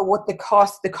doesn't matter what the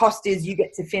cost is, you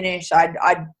get to finish.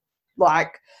 I'd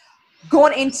like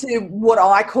gone into what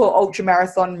I call ultra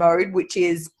marathon mode, which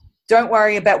is don't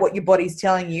worry about what your body's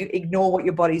telling you, ignore what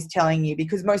your body's telling you,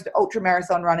 because most ultra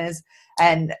marathon runners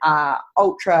and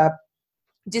ultra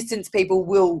distance people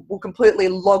will completely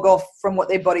log off from what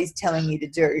their body's telling you to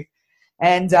do.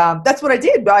 And that's what I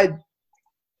did. I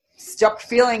stopped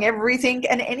feeling everything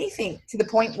and anything to the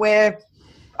point where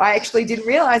I actually didn't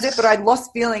realize it, but I'd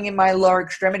lost feeling in my lower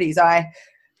extremities.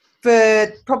 For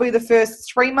probably the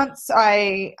first 3 months,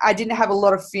 I didn't have a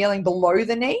lot of feeling below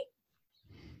the knee.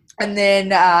 And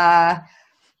then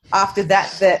after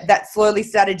that slowly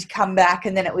started to come back,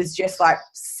 and then it was just like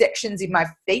sections in my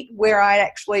feet where I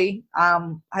actually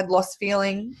had lost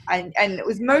feeling. And it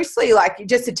was mostly like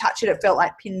just to touch it, it felt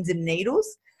like pins and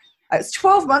needles. It was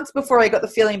 12 months before I got the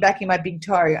feeling back in my big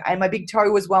toe. And my big toe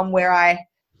was one where I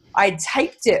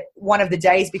taped it one of the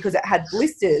days because it had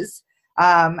blisters.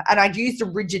 And I'd used a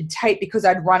rigid tape because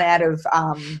I'd run out of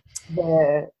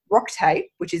the rock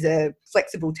tape, which is a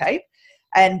flexible tape.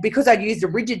 And because I'd used a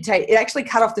rigid tape, it actually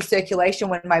cut off the circulation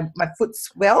when my foot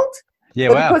swelled. Yeah,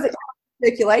 but wow. Because it cut off the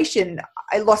circulation,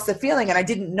 I lost the feeling and I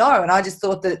didn't know. And I just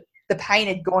thought that the pain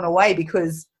had gone away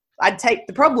because I'd taped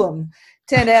the problem.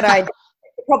 Turned out I'd taped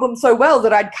the problem so well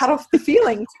that I'd cut off the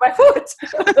feeling to my foot.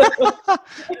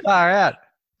 Far out.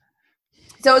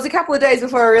 So it was a couple of days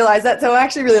before I realized that. So I'm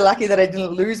actually really lucky that I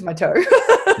didn't lose my toe.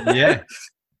 Yeah.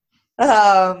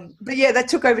 But yeah, that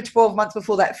took over 12 months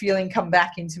before that feeling come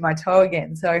back into my toe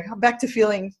again. So I'm back to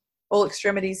feeling all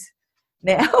extremities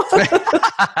now.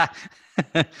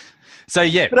 So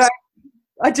yeah. But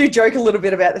I do joke a little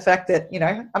bit about the fact that,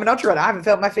 I'm an ultra runner. I haven't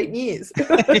felt my feet in years.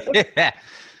 Yeah.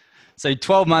 So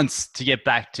 12 months to get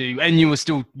back to, and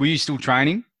were you still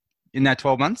training in that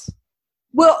 12 months?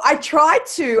 Well, I tried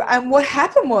to, and what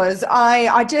happened was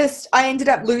I ended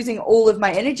up losing all of my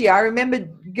energy. I remember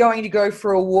going to go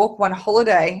for a walk one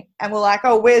holiday, and we're like,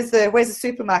 "Oh, where's the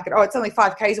supermarket? Oh, it's only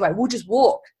 5 k's away. We'll just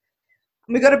walk."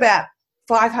 And we got about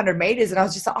 500 meters, and I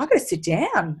was just like, "I got to sit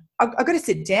down. I got to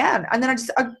sit down." And then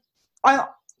I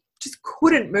just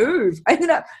couldn't move. I ended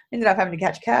up having to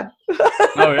catch a cab.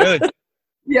 Oh, really?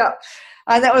 Yeah.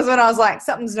 And that was when I was like,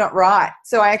 something's not right.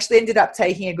 So I actually ended up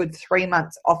taking a good 3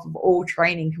 months off of all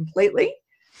training completely.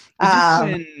 Was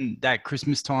this when that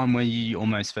Christmas time where you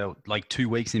almost felt like 2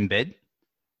 weeks in bed?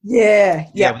 Yeah.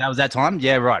 Yeah, that was that time?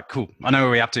 Yeah, right. Cool. I know where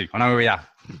we're up to. I know where we are.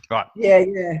 Right. Yeah.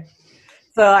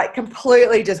 So like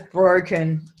completely just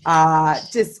broken.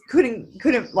 Just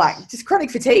couldn't like just chronic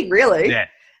fatigue really. Yeah.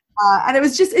 And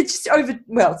it's just over,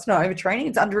 well, it's not overtraining,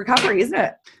 it's under recovery, isn't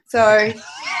it? So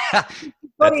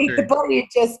the body had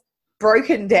just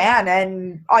broken down,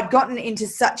 and I'd gotten into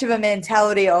such of a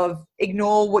mentality of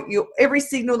ignore every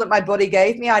signal that my body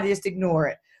gave me, I'd just ignore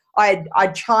it.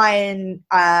 I'd try and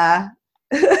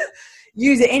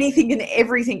use anything and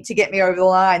everything to get me over the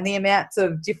line. The amounts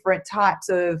of different types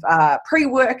of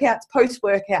pre-workouts,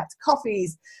 post-workouts,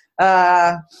 coffees,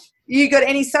 you got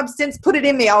any substance, put it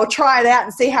in me. I'll try it out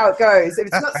and see how it goes. If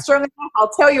it's not strong enough,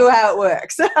 I'll tell you how it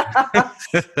works. If I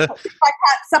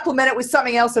can't supplement it with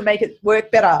something else and make it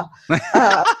work better.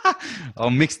 I'll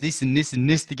mix this and this and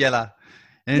this together.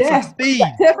 And it's Yeah, like speed.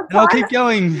 And I'll keep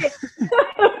going.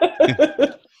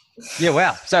 Yeah,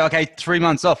 wow. So, okay, 3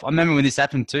 months off. I remember when this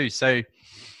happened too. So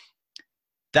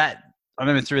I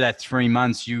remember through that 3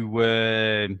 months you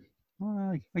were,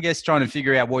 I guess, trying to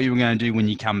figure out what you were going to do when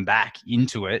you come back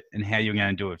into it and how you were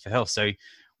going to do it for health. So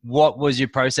what was your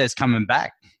process coming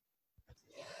back?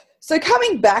 So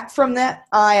coming back from that,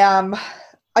 I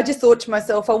just thought to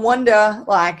myself, I wonder,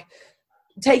 like,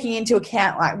 taking into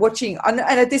account, like watching, and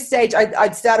at this stage,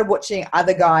 I'd started watching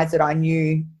other guys that I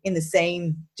knew in the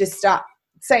scene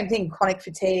same thing, chronic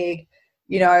fatigue,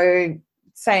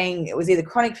 saying it was either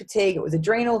chronic fatigue, it was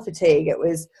adrenal fatigue, it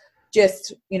was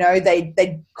just,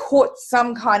 they caught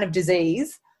some kind of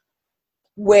disease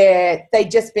where they'd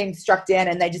just been struck down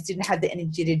and they just didn't have the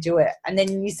energy to do it. And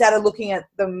then you started looking at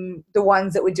them, the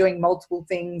ones that were doing multiple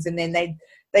things, and then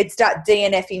they'd start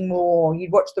DNFing more.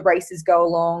 You'd watch the races go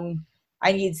along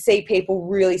and you'd see people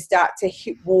really start to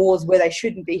hit walls where they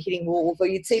shouldn't be hitting walls, or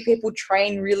you'd see people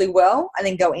train really well and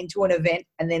then go into an event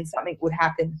and then something would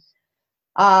happen.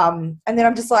 And then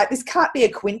I'm just like, this can't be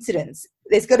a coincidence.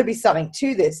 There's got to be something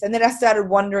to this. And then I started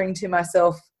wondering to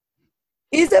myself,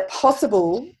 is it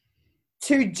possible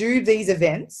to do these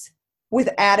events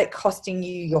without it costing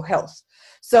you your health?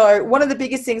 So one of the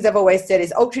biggest things I've always said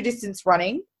is ultra distance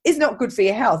running is not good for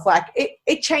your health. Like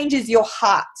it changes your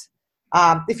heart.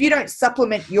 If you don't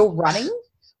supplement your running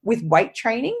with weight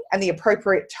training and the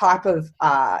appropriate type of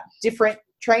different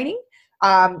training,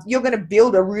 you're going to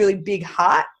build a really big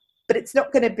heart, but it's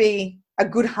not going to be a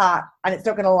good heart and it's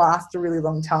not going to last a really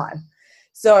long time.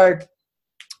 So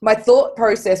my thought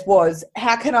process was,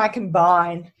 how can I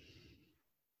combine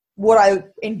what I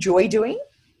enjoy doing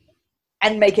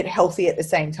and make it healthy at the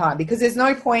same time? Because there's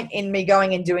no point in me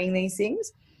going and doing these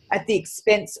things at the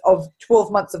expense of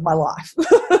 12 months of my life.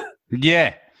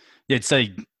 Yeah. So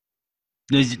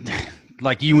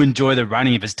like you enjoy the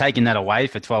running. If it's taking that away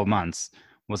for 12 months,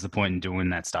 what's the point in doing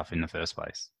that stuff in the first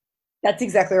place? That's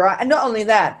exactly right. And not only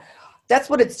that, that's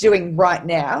what it's doing right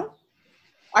now.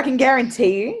 I can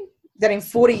guarantee you that in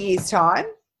 40 years' time,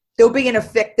 there'll be an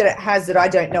effect that it has that I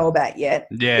don't know about yet.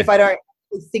 Yeah. If I don't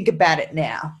think about it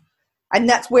now. And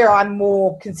that's where I'm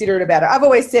more considerate about it. I've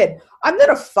always said, I'm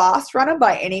not a fast runner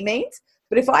by any means,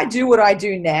 but if I do what I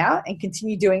do now and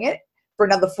continue doing it for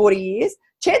another 40 years,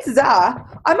 chances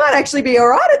are I might actually be all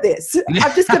right at this.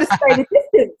 I've just got to stay the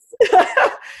distance.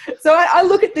 So I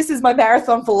look at this as my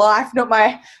marathon for life, not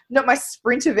my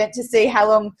sprint event to see how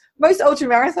long. Most ultra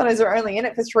marathoners are only in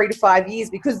it for 3 to 5 years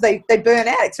because they burn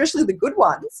out, especially the good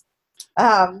ones.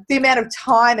 The amount of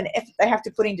time and effort they have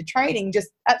to put into training just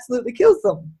absolutely kills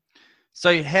them.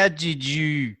 So how did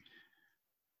you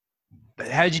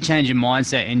change your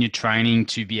mindset and your training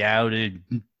to be able to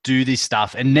do this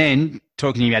stuff? And then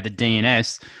talking about the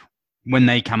DNS, when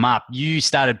they come up, you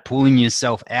started pulling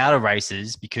yourself out of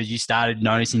races because you started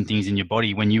noticing things in your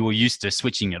body when you were used to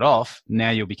switching it off. Now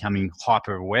you're becoming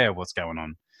hyper aware of what's going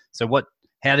on. So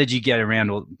how did you get around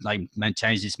or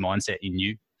change this mindset in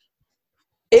you?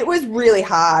 It was really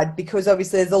hard because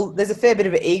obviously there's a fair bit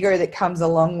of ego that comes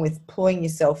along with pulling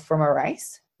yourself from a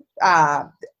race.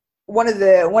 One of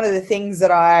the things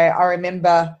that I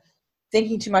remember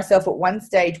thinking to myself at one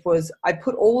stage was, I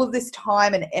put all of this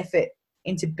time and effort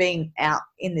into being out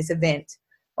in this event.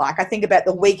 Like I think about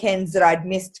the weekends that I'd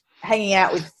missed hanging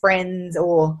out with friends,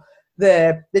 or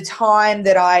the time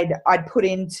that I'd put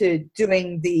into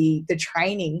doing the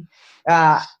training,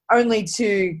 only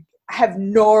to have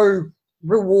no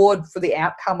reward for the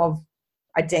outcome of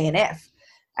a DNF.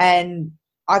 And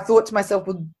I thought to myself,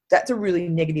 well, that's a really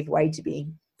negative way to be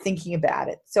thinking about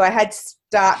it. So I had to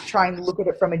start trying to look at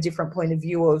it from a different point of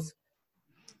view of,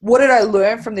 what did I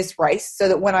learn from this race so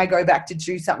that when I go back to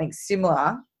do something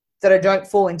similar, that I don't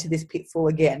fall into this pitfall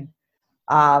again.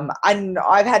 And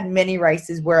I've had many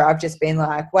races where I've just been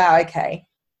like, wow, okay,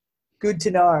 good to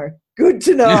know.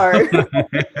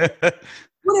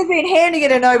 Would have been handy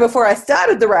to know before I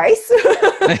started the race.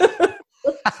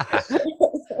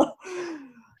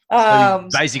 So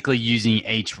basically using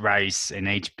each race and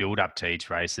each build up to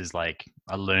each race is like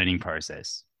a learning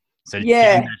process. So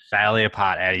getting that failure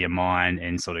part out of your mind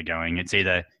and sort of going, it's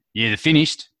either you're either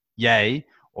finished, yay,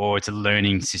 or it's a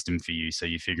learning system for you. So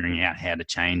you're figuring out how to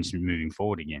change moving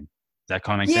forward again. Does that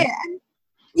kind of make sense?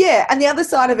 Yeah. And the other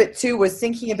side of it too was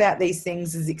thinking about these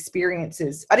things as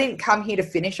experiences. I didn't come here to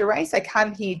finish a race. I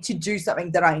come here to do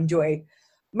something that I enjoy.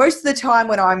 Most of the time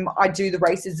when I do the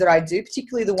races that I do,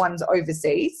 particularly the ones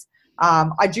overseas,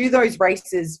 I do those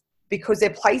races because they're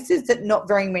places that not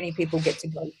very many people get to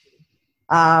go to.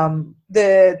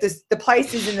 The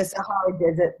places in the Sahara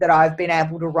Desert that I've been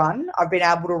able to run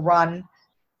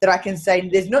that I can say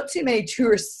there's not too many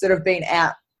tourists that have been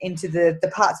out into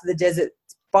the parts of the desert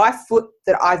by foot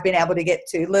that I've been able to get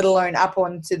to, let alone up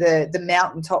onto the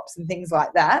mountaintops and things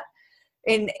like that.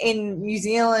 In New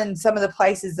Zealand, some of the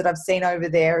places that I've seen over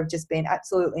there have just been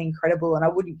absolutely incredible, and I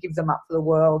wouldn't give them up for the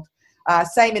world.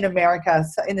 Same in America.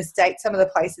 So in the States, some of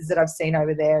the places that I've seen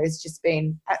over there has just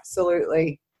been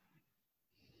absolutely,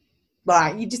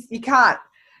 like, you can't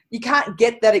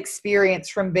get that experience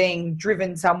from being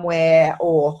driven somewhere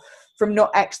or from not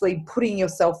actually putting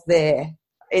yourself there.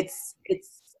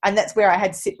 And that's where I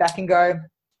had to sit back and go,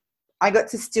 I got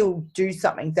to still do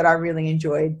something that I really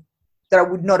enjoyed that I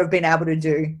would not have been able to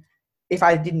do if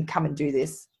I didn't come and do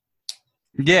this.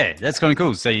 Yeah, that's kind of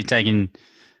cool. So you're taking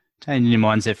your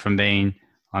mindset from being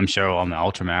I'm Cheryl, I'm an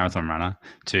ultra marathon runner,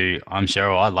 to I'm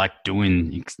Cheryl, I like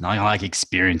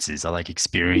experiences. I like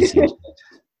experiencing.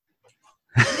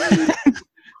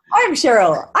 I'm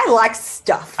Cheryl. I like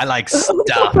stuff. I like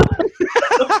stuff.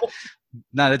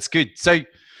 No, that's good. So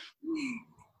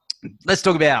let's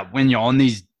talk about when you're on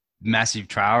these massive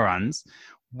trail runs,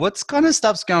 what's kind of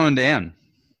stuff's going down?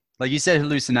 Like you said,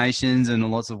 hallucinations and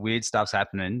lots of weird stuff's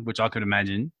happening, which I could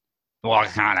imagine. Well, I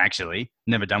can't actually.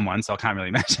 Never done one, so I can't really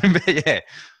imagine. But yeah,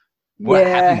 what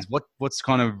happens? What's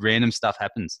kind of random stuff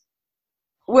happens?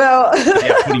 Well,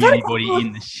 without putting anybody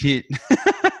in the shit.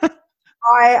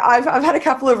 I've had a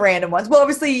couple of random ones. Well,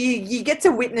 obviously you get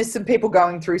to witness some people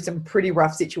going through some pretty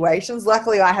rough situations.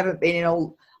 Luckily, I haven't been in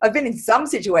all. I've been in some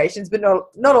situations, but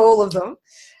not all of them.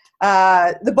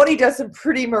 The body does some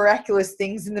pretty miraculous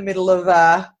things in the middle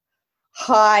of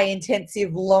high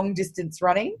intensive long distance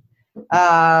running.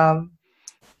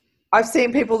 I've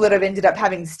seen people that have ended up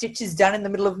having stitches done in the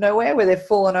middle of nowhere where they've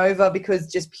fallen over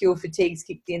because just pure fatigue's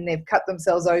kicked in. They've cut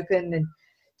themselves open and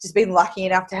just been lucky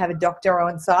enough to have a doctor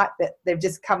on site that they've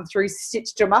just come through,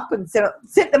 stitched them up and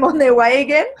sent them on their way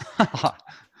again.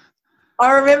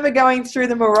 I remember going through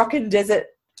the Moroccan desert,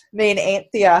 me and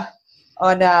Anthea,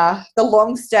 on the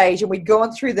long stage, and we'd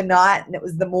gone through the night and it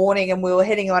was the morning and we were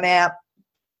heading on out.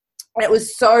 And it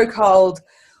was so cold.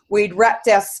 We'd wrapped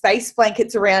our space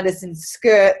blankets around us in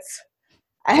skirts,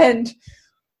 and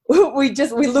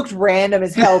we looked random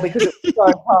as hell because it was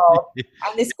so cold.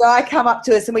 And this guy come up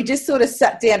to us and we just sort of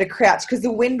sat down to crouch because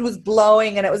the wind was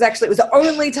blowing, and it was the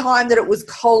only time that it was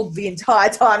cold the entire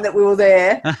time that we were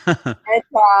there. And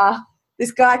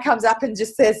this guy comes up and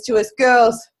just says to us,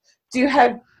 "Girls, do you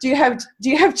have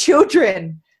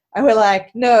children?" And we're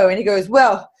like, "No." And he goes,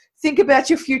 "Well, think about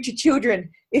your future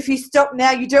children. If you stop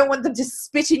now, you don't want them to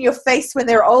spit in your face when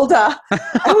they're older."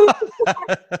 It's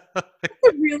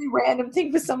a really random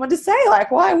thing for someone to say.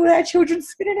 Like, why would our children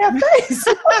spit in our face?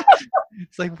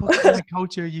 It's like, what kind of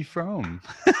culture are you from?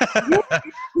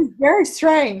 It's very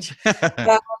strange.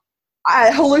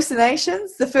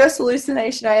 Hallucinations. The first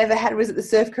hallucination I ever had was at the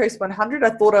Surf Coast 100. I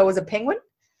thought I was a penguin.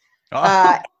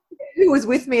 Who was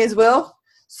with me as well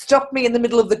stopped me in the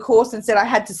middle of the course and said I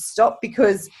had to stop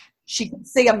because she could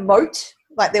see a moat.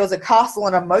 Like there was a castle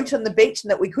and a moat on the beach,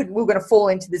 and that we were going to fall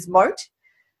into this moat.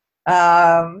 When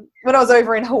I was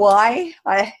over in Hawaii,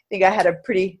 I think I had a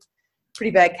pretty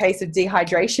bad case of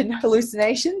dehydration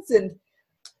hallucinations, and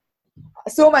I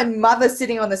saw my mother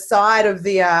sitting on the side of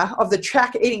the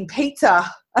track eating pizza.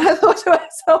 And I thought to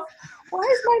myself, why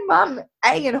is my mum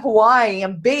A, in Hawaii,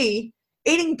 and B,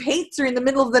 eating pizza in the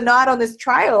middle of the night on this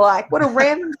trail? Like, what a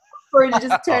random story to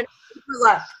just turn. It was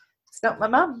like, it's not my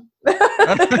mum.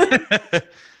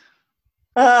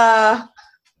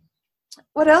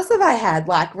 What else have I had?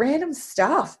 Like random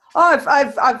stuff. Oh,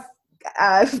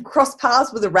 I've crossed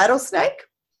paths with a rattlesnake.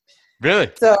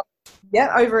 Really? So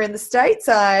yeah, over in the States,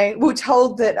 we were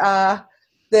told that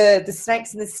the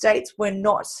snakes in the States were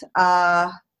not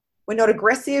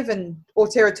aggressive or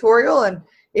territorial, and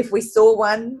if we saw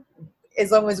one,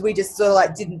 as long as we just sort of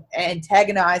like didn't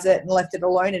antagonize it and left it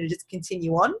alone, it'd just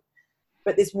continue on.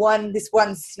 But this one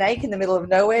snake in the middle of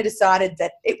nowhere decided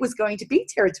that it was going to be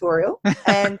territorial.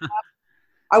 And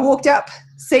I walked up,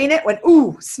 seen it, went,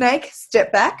 "Ooh, snake,"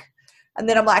 step back. And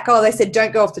then I'm like, oh, they said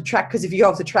don't go off the track because if you go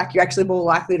off the track, you're actually more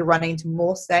likely to run into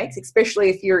more snakes,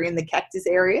 especially if you're in the cactus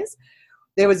areas.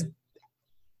 There was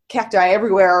cacti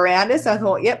everywhere around us. I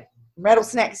thought, yep,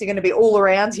 rattlesnakes are going to be all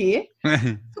around here.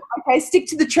 So, okay, stick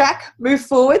to the track, move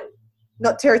forward.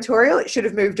 Not territorial. It should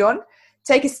have moved on.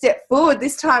 Take a step forward.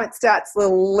 This time it starts to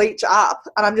leach up,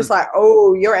 and I'm just like,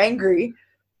 oh, you're angry.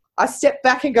 I step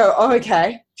back and go, oh,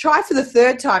 okay. Try for the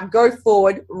third time. Go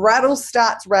forward. Rattle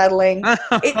starts rattling.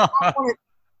 It's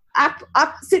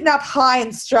up, sitting up high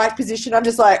in strike position. I'm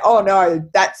just like, oh, no,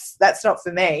 that's not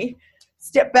for me.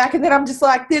 Step back, and then I'm just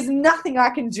like, there's nothing I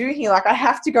can do here. Like, I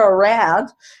have to go around.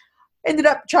 Ended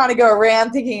up trying to go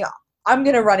around thinking, I'm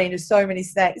going to run into so many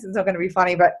snakes. It's not going to be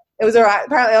funny, but it was all right.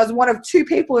 Apparently, I was one of two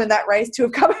people in that race to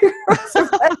have come across a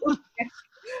rattlesnake.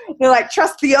 They're like,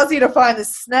 trust the Aussie to find the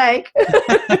snake.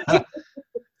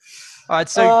 All right,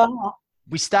 so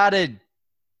you started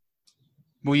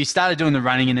doing the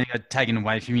running and then it got taken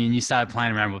away from you and you started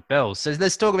playing around with bells. So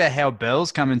let's talk about how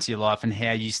bells come into your life and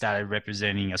how you started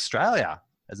representing Australia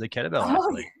as a kettlebell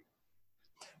athlete.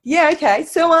 Yeah, okay.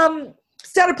 So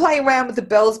started playing around with the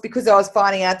bells because I was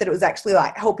finding out that it was actually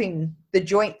like helping the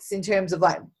joints in terms of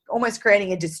like almost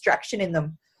creating a distraction in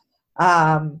them.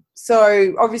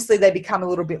 So obviously they become a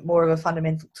little bit more of a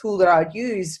fundamental tool that I would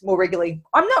use more regularly.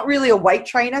 I'm not really a weight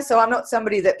trainer, so I'm not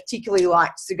somebody that particularly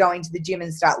likes to go into the gym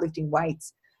and start lifting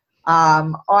weights.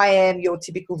 I am your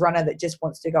typical runner that just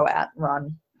wants to go out and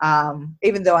run,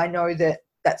 even though I know that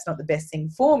that's not the best thing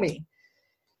for me.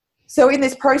 So in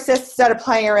this process, started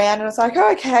playing around, and I was like,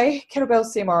 oh, okay, kettlebells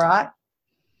seem all right.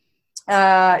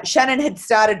 Shannon had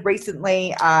started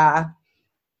recently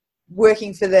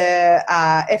working for the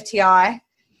FTI,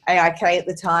 AIK at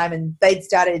the time, and they'd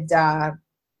started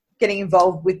getting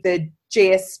involved with the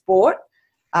GS Sport.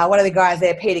 One of the guys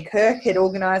there, Peter Kirk, had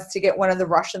organised to get one of the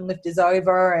Russian lifters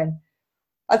over, and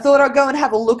I thought I'd go and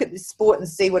have a look at this sport and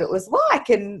see what it was like.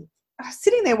 And I was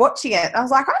sitting there watching it, and I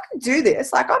was like, I can do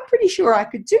this. Like, I'm pretty sure I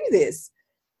could do this.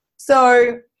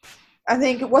 So I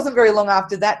think it wasn't very long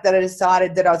after that I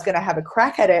decided that I was going to have a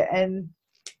crack at it. And,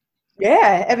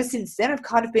 yeah, ever since then, I've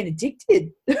kind of been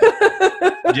addicted.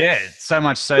 Yeah, so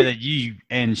much so that you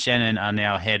and Shannon are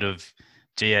now head of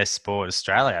GS Sport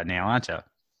Australia now, aren't you?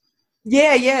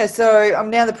 Yeah. So I'm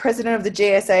now the president of the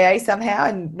GSAA somehow,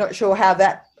 and not sure how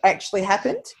that actually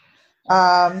happened.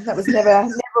 That was never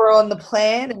on the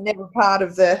plan and never part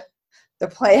of the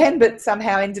plan, but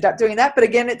somehow ended up doing that. But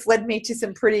again, it's led me to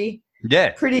some pretty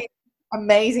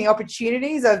amazing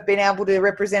opportunities. I've been able to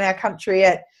represent our country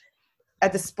at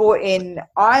the sport in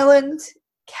Ireland,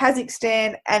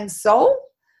 Kazakhstan, and Seoul.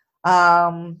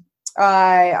 I've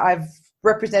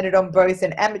represented on both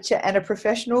an amateur and a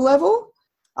professional level.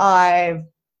 I've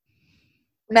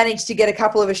managed to get a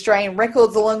couple of Australian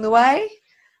records along the way.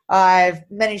 I've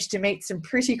managed to meet some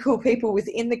pretty cool people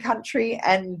within the country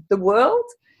and the world.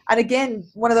 And again,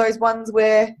 one of those ones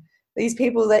where these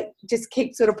people that just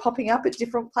keep sort of popping up at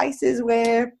different places,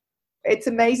 where it's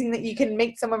amazing that you can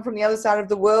meet someone from the other side of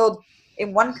the world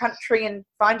in one country and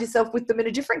find yourself with them in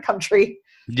a different country.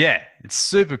 Yeah, it's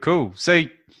super cool. So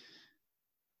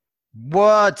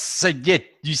you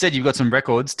said you've got some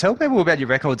records. Tell people about your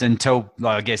records and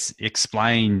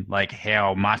explain like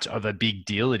how much of a big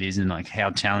deal it is and like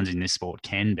how challenging this sport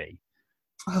can be.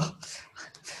 Oh,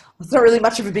 it's not really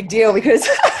much of a big deal because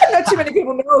not too many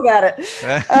people know about it.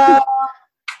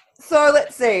 So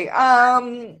let's see.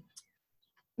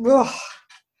 Well,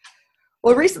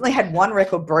 I recently had one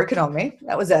record broken on me.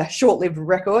 That was a short-lived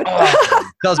record. Oh,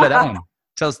 tell us about that one.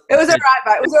 It was all right,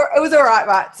 mate. It was all right,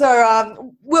 mate.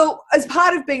 So, as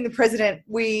part of being the president,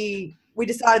 we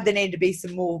decided there needed to be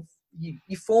some more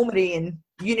uniformity and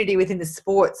unity within the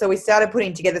sport. So we started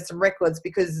putting together some records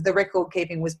because the record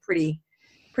keeping was pretty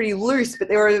loose. But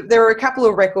there were a couple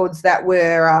of records that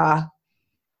were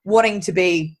wanting to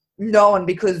be known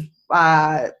because,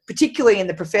 particularly in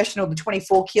the professional, the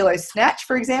 24 kilo snatch,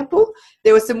 for example,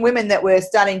 there were some women that were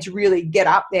starting to really get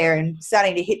up there and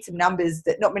starting to hit some numbers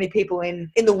that not many people in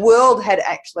the world had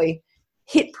actually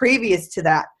hit previous to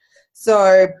that.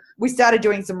 So we started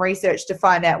doing some research to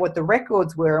find out what the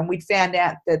records were, and we found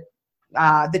out that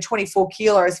the 24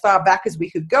 kilo, as far back as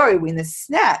we could go in the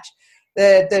snatch,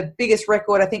 the biggest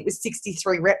record I think was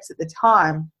 63 reps at the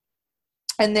time.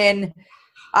 And then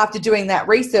after doing that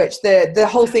research, the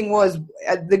whole thing was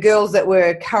the girls that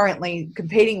were currently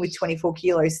competing with 24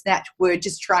 kilo snatch were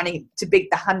just trying to beat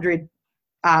the 100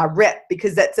 rep,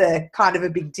 because that's a kind of a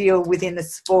big deal within the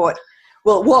sport.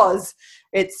 Well, it was.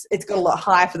 It's got a lot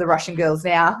higher for the Russian girls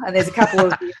now, and there's a couple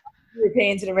of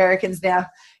Europeans and Americans now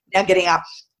getting up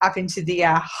into the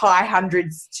high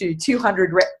hundreds to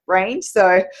 200 rep range.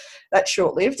 So that's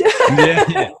short-lived.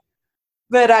 Yeah.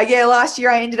 But, last year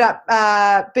I ended up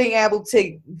being able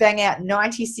to bang out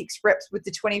 96 reps with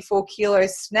the 24 kilo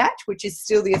snatch, which is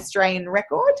still the Australian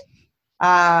record.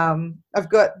 I've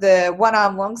got the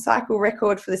one-arm long cycle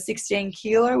record for the 16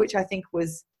 kilo, which I think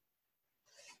was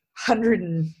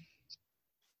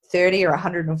 130 or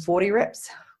 140 reps.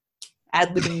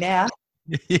 Ad-libbing now.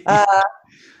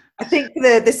 I think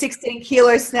the 16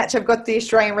 kilo snatch, I've got the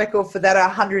Australian record for that,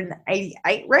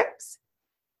 188 reps.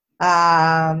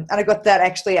 And I got that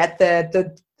actually at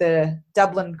the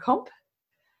Dublin comp.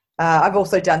 I've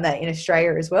also done that in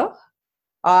Australia as well.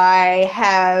 I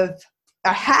had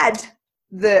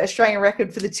the Australian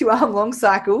record for the 2-arm long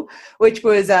cycle, which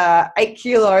was 8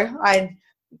 kilo.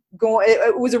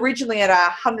 It was originally at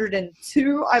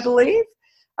 102, I believe,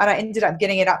 and I ended up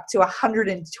getting it up to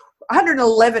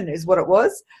 111 is what it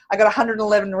was. I got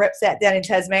 111 reps out down in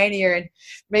Tasmania, and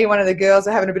me and one of the girls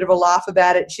were having a bit of a laugh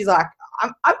about it. She's like,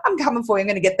 I'm coming for you. I'm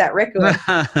going to get that record.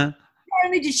 Not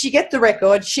only did she get the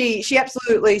record, she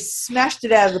absolutely smashed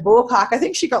it out of the ballpark. I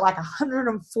think she got like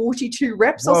 142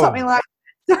 reps or something like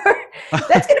that. So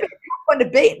that's going to be a tough one to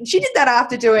beat. And she did that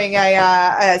after doing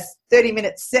a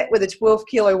 30-minute set with a 12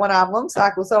 kilo one-arm long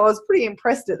cycle. So I was pretty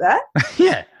impressed at that.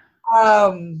 Yeah.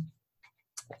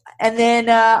 And then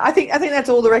I think that's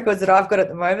all the records that I've got at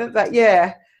the moment. But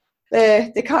yeah,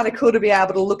 they're kind of cool to be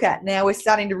able to look at now. We're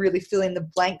starting to really fill in the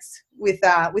blanks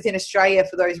within Australia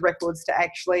for those records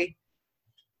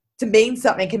to mean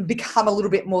something and become a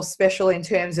little bit more special in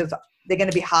terms of they're going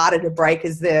to be harder to break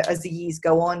as the years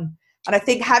go on. And I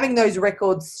think having those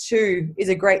records too is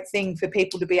a great thing for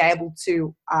people to be able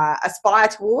to aspire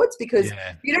towards, because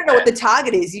you don't know what the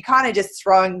target is. You're kind of just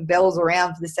throwing bells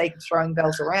around for the sake of throwing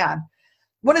bells around.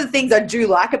 One of the things I do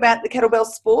like about the kettlebell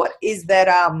sport is that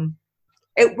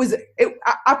it was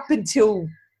up until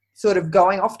sort of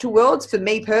going off to Worlds, for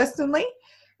me personally,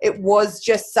 it was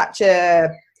just such a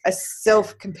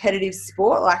self-competitive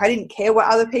sport. Like, I didn't care what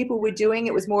other people were doing.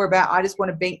 It was more about, I just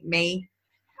want to beat me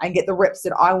and get the reps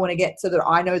that I want to get so that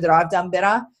I know that I've done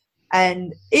better.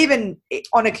 And even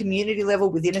on a community level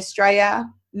within Australia,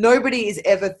 nobody is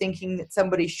ever thinking that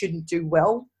somebody shouldn't do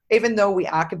well, even though we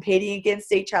are competing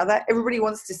against each other. Everybody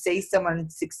wants to see someone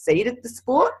succeed at the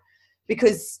sport,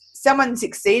 because someone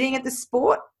succeeding at the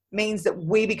sport means that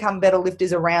we become better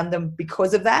lifters around them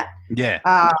because of that.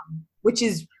 Yeah. Which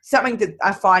is something that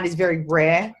I find is very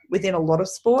rare within a lot of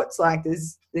sports. Like,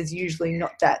 there's usually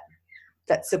not that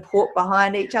support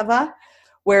behind each other.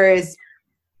 Whereas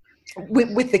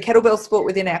with the kettlebell sport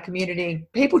within our community,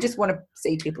 people just want to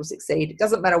see people succeed. It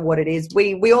doesn't matter what it is.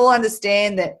 We all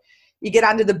understand that you get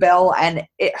under the bell and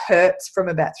it hurts from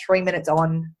about 3 minutes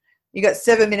on. You got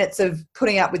 7 minutes of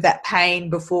putting up with that pain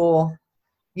before,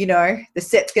 the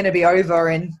set's going to be over,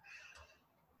 and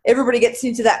everybody gets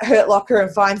into that hurt locker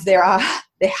and finds their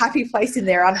happy place in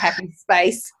their unhappy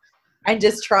space and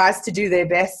just tries to do their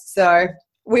best. So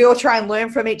we all try and learn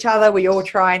from each other. We all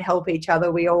try and help each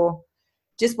other. We all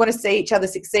just want to see each other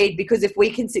succeed, because if we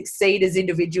can succeed as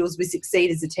individuals, we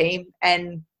succeed as a team.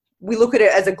 And we look at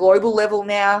it as a global level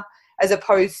now, as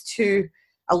opposed to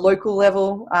a local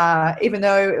level, even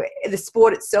though the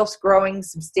sport itself's growing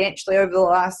substantially over the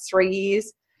last 3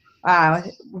 years.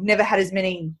 We've never had as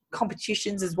many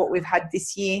competitions as what we've had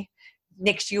this year.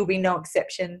 Next year will be no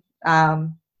exception.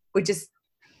 The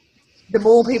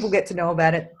more people get to know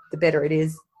about it, the better it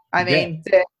is. I mean,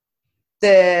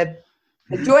 the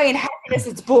joy and happiness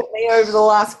it's brought me over the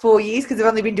last 4 years, because I've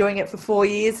only been doing it for 4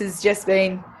 years, has just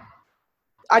been,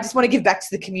 I just want to give back to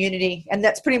the community. And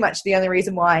that's pretty much the only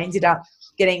reason why I ended up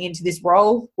getting into this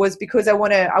role, was because I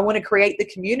want to create the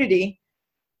community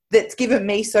that's given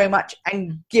me so much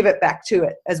and give it back to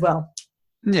it as well.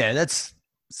 Yeah, that's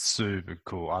super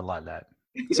cool. I like that.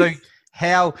 So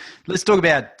let's talk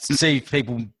about, see if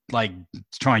people like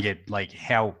try and get like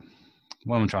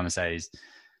what I'm trying to say is,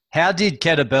 how did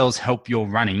kettlebells help your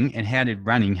running, and how did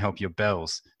running help your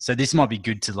bells? So this might be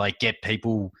good to like get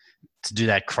people to do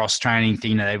that cross training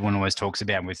thing that everyone always talks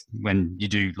about with when you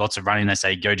do lots of running, they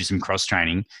say, go do some cross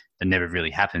training. That never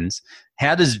really happens.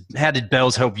 How did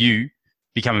bells help you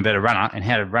become a better runner, and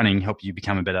how did running help you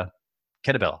become a better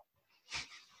kettlebell?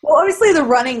 Well, obviously the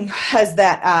running has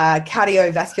that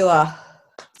cardiovascular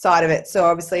side of it. So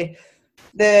obviously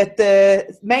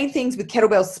the main things with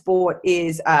kettlebell sport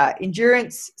is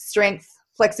endurance, strength,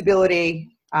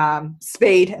 flexibility,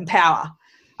 speed, and power.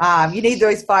 You need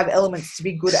those 5 elements to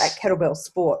be good at kettlebell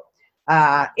sport.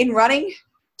 In running,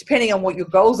 depending on what your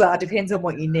goals are, depends on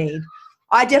what you need.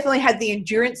 I definitely had the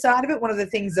endurance side of it. One of the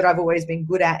things that I've always been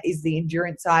good at is the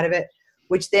endurance side of it,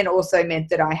 which then also meant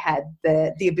that I had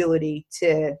the ability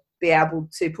to be able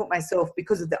to put myself,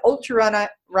 because of the ultra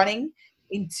running,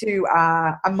 into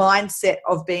a mindset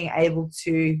of being able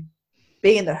to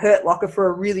be in the hurt locker for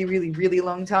a really, really, really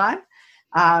long time.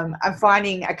 I'm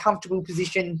finding a comfortable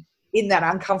position in that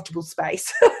uncomfortable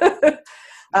space.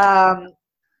 The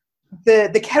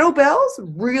kettlebells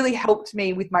really helped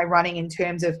me with my running in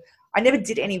terms of, I never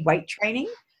did any weight training.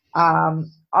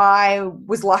 I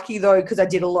was lucky though, because I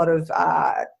did a lot of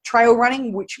trail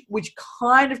running, which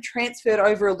kind of transferred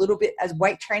over a little bit as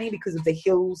weight training because of the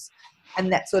hills, and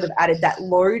that sort of added that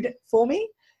load for me.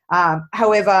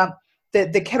 However,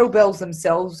 the kettlebells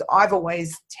themselves, I've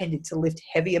always tended to lift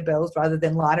heavier bells rather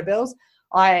than lighter bells.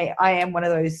 I am one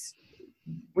of those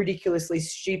ridiculously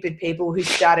stupid people who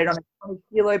started on a 20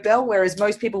 kilo bell, whereas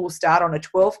most people will start on a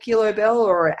 12 kilo bell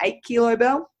or an 8 kilo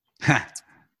bell.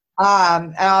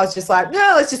 And I was just like,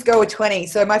 no, let's just go with 20.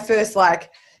 So my first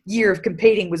year of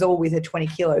competing was all with a 20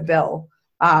 kilo bell.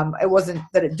 It wasn't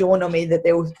that it dawned on me that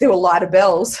there were lighter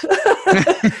bells.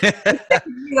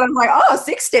 I'm like,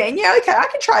 16. Yeah, okay, I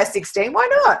can try a 16. Why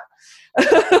not?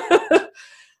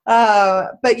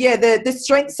 But yeah, the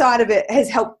strength side of it has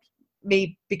helped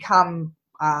me become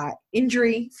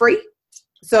injury free.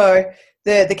 So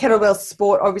the kettlebell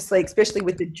sport, obviously, especially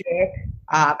with the jerk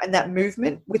and that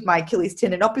movement with my Achilles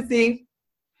tendinopathy,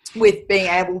 with being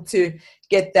able to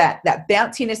get that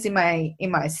bounciness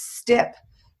in my step,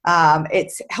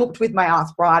 It's helped with my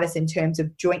arthritis in terms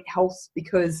of joint health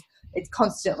because it's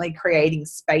constantly creating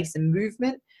space and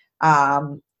movement.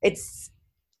 It's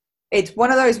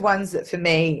one of those ones that for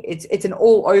me, it's an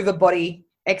all over body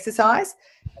exercise.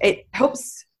 It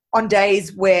helps on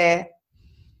days where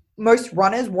most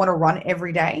runners want to run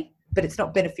every day, but it's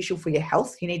not beneficial for your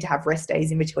health. You need to have rest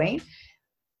days in between.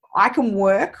 I can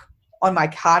work on my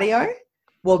cardio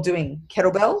while doing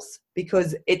kettlebells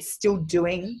because it's still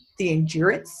doing the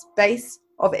endurance base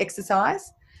of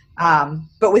exercise,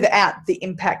 but without the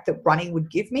impact that running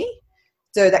would give me.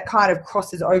 So that kind of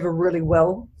crosses over really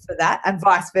well for that, and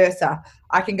vice versa.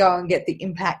 I can go and get the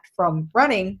impact from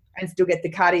running and still get the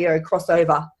cardio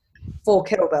crossover for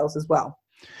kettlebells as well.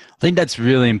 I think that's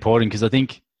really important because I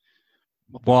think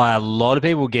why a lot of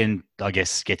people get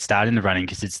started in the running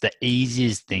because it's the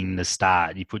easiest thing to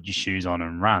start. You put your shoes on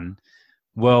and run.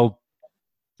 Well,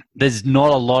 there's not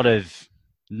a lot of,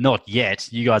 not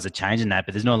yet, you guys are changing that,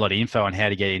 but there's not a lot of info on how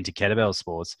to get into kettlebell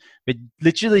sports. But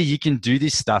literally you can do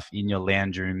this stuff in your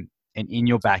lounge room and in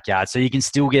your backyard. So you can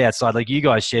still get outside. Like you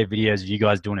guys share videos of you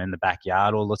guys doing it in the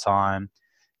backyard all the time.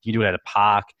 You can do it at a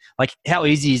park. Like how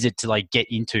easy is it to like get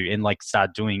into and like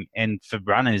start doing? And for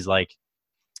runners, like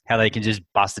how they can just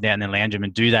bust it out in their lounge room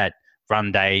and do that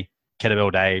run day,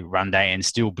 kettlebell day, run day, and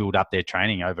still build up their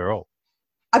training overall.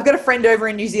 I've got a friend over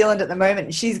in New Zealand at the moment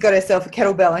and she's got herself a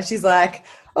kettlebell and she's like,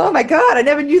 oh my God, I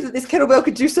never knew that this kettlebell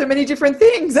could do so many different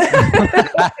things. So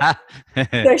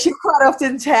she'll quite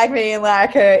often tag me in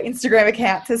like her Instagram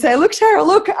account to say, look, Cheryl,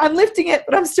 look, I'm lifting it,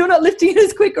 but I'm still not lifting it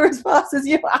as quick or as fast as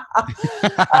you are.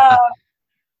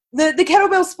 The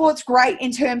kettlebell sport's great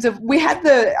in terms of, we had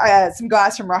some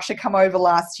guys from Russia come over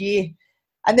last year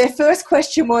and their first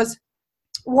question was,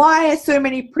 why are so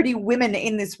many pretty women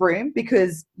in this room?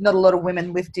 Because not a lot of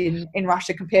women lift in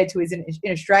Russia compared to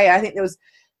in Australia. I think there was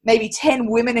maybe 10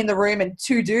 women in the room and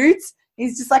 2 dudes.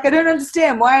 He's just like, I don't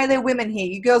understand. Why are there women here?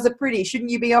 You girls are pretty. Shouldn't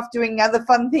you be off doing other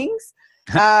fun things?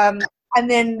 And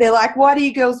then they're like, why do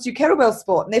you girls do kettlebell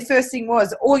sport? And their first thing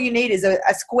was, all you need is a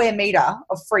square meter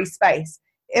of free space.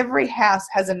 Every house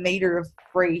has a meter of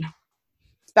free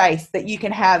space that you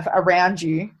can have around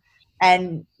you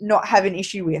and not have an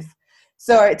issue with.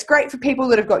 So it's great for people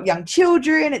that have got young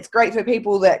children. It's great for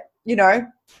people that, you know,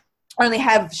 only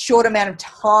have short amount of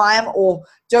time or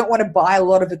don't want to buy a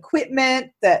lot of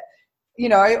equipment, that, you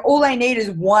know, all they need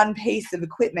is one piece of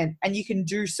equipment and you can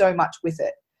do so much with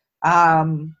it.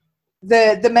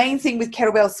 The main thing with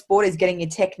kettlebell sport is getting your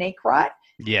technique right.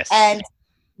 Yes. And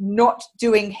not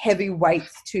doing heavy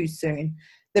weights too soon.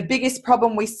 The biggest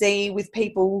problem we see with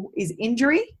people is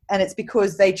injury, and it's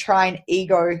because they try and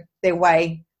ego their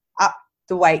way up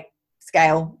the weight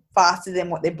scale faster than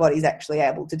what their body's actually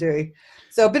able to do.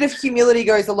 So a bit of humility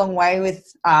goes a long way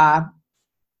with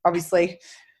obviously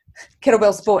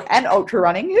kettlebell sport and ultra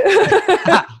running.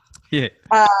 Yeah.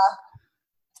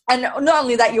 And not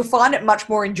only that, you'll find it much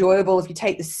more enjoyable if you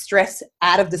take the stress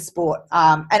out of the sport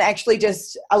and actually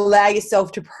just allow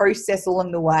yourself to process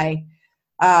along the way.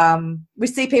 We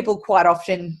see people quite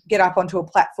often get up onto a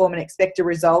platform and expect a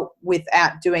result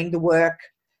without doing the work.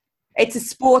 It's a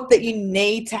sport that you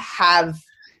need to have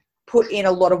put in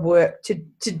a lot of work to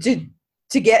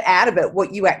get out of it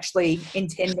what you actually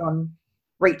intend on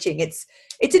reaching. It's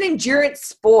an endurance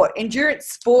sport. Endurance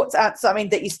sports aren't something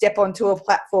that you step onto a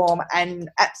platform and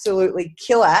absolutely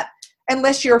kill at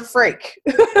unless you're a freak.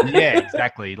 Yeah,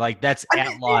 exactly. Like that's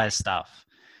outlier stuff.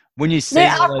 When you see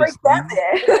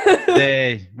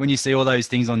when you see all those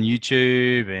things on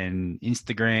YouTube and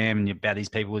Instagram and about these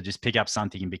people who just pick up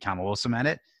something and become awesome at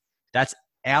it, that's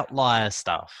outlier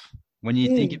stuff. When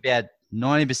you think about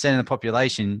 90% of the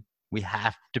population, we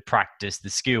have to practice the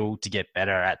skill to get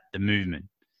better at the movement.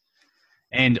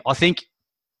 And I think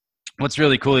what's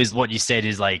really cool is what you said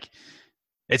is like,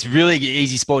 it's really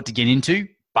easy sport to get into,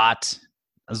 but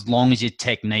as long as your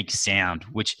technique's sound,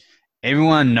 which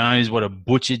everyone knows what a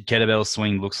butchered kettlebell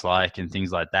swing looks like and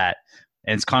things like that.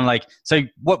 And it's kind of like, so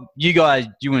what you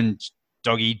and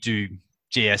Doggy do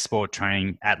GS sport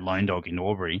training at Lone Dog in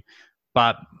Albury,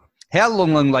 but how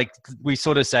long, like we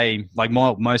sort of say, like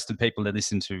most of the people that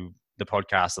listen to the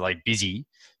podcast are like busy,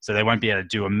 so they won't be able to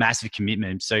do a massive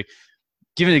commitment. So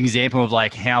give an example of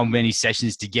like how many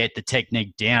sessions to get the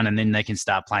technique down and then they can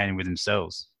start playing with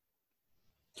themselves.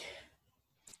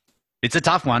 It's a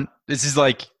tough one. This is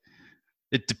like,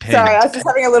 it depends. Sorry, I was just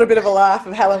having a little bit of a laugh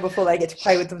of how long before they get to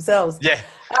play with themselves. Yeah.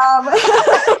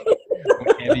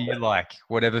 Whatever you like,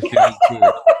 whatever feels good.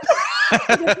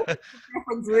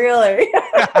 Really.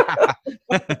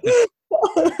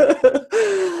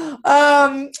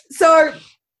 So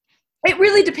it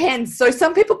really depends. So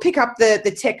some people pick up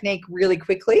the technique really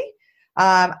quickly.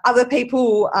 Other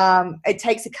people, it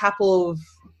takes a couple of,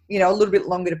 a little bit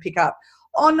longer to pick up.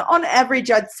 On average,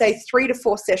 I'd say 3 to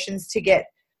 4 sessions to get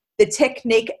the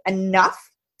technique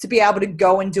enough to be able to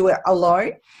go and do it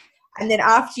alone. And then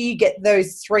after you get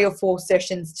those 3 or 4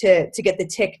 sessions to get the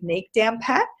technique down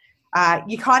pat,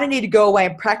 you kind of need to go away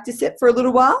and practice it for a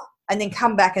little while and then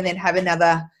come back and then have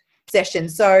another session.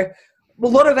 So a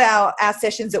lot of our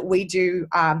sessions that we do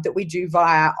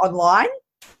via online,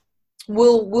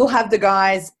 we'll have the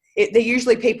guys, they're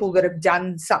usually people that have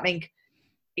done something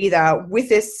either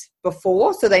with us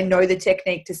before, so they know the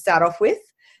technique to start off with,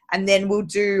 and then we'll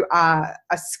do a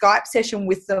Skype session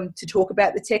with them to talk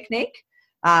about the technique,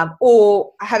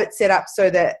 or have it set up so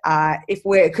that if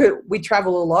we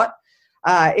travel a lot,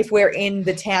 if we're in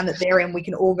the town that they're in, we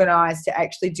can organise to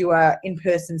actually do a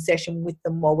in-person session with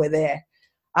them while we're there.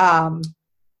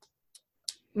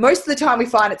 Most of the time we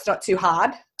find it's not too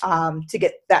hard to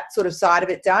get that sort of side of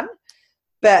it done,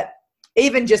 but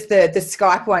even just the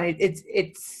Skype one, it's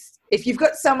if you've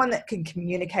got someone that can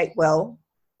communicate well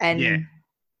and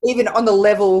even on the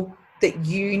level that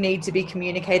you need to be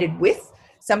communicated with.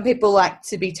 Some people like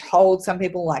to be told, some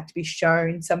people like to be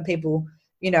shown, some people,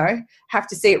 have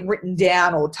to see it written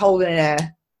down or told in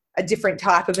a different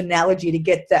type of analogy to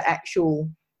get the actual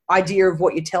idea of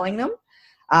what you're telling them.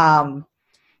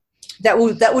 That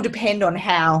will depend on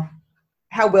how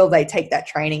well they take that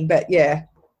training. But yeah,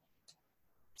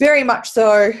 very much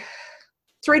so.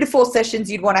 3 to 4 sessions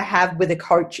you'd want to have with a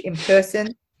coach in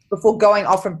person before going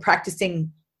off and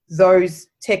practicing those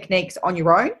techniques on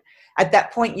your own. At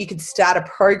that point, you could start a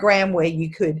program where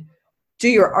you could do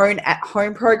your own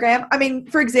at-home program. I mean,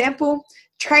 for example,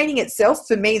 training itself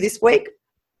for me this week,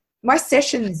 my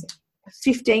session's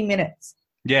 15 minutes.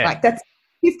 Yeah. Like that's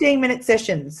 15-minute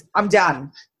sessions. I'm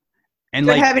done. And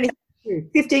Don't have anything to do.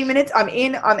 15 minutes, I'm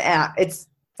in, I'm out. It's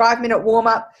 5-minute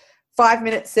warm-up,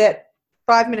 5-minute set,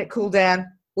 5-minute cool down, a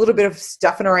little bit of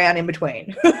stuffing around in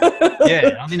between.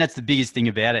 Yeah, I think that's the biggest thing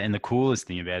about it, and the coolest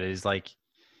thing about it is like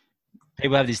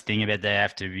people have this thing about they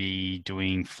have to be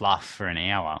doing fluff for an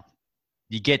hour.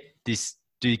 You get this,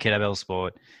 do kettlebell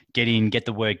sport, get in, get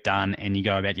the work done, and you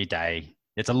go about your day.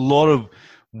 It's a lot of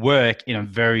work in a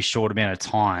very short amount of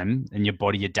time, and your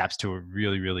body adapts to it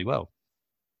really, really well.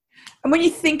 And when you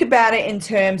think about it in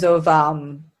terms of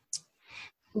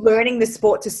learning the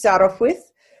sport to start off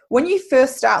with, when you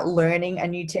first start learning a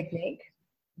new technique,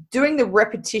 doing the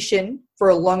repetition for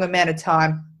a long amount of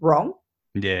time wrong.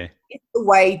 Yeah. It's the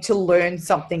way to learn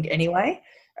something anyway,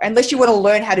 unless you want to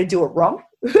learn how to do it wrong.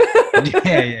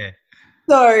 Yeah.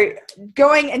 So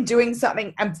going and doing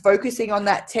something and focusing on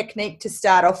that technique to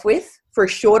start off with for a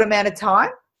short amount of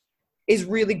time is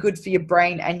really good for your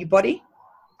brain and your body.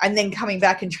 And then coming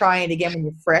back and trying it again when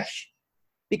you're fresh,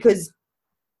 because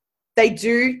they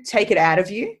do take it out of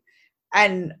you.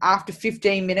 And after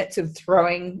 15 minutes of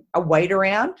throwing a weight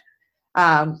around,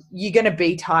 you're going to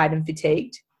be tired and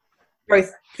fatigued,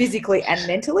 both physically and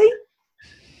mentally.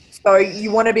 So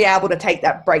you want to be able to take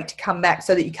that break to come back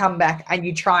so that you come back and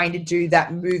you're trying to do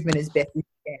that movement as best as you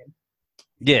can.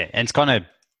 Yeah, and it's kind of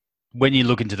when you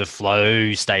look into the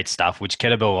flow state stuff, which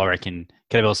kettlebell, I reckon,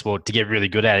 kettlebell sport, to get really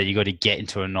good at it, you got to get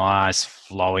into a nice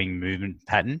flowing movement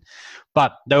pattern.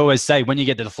 But they always say when you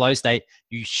get to the flow state,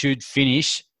 you should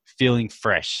finish feeling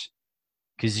fresh,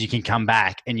 because you can come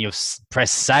back and you'll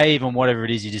press save on whatever it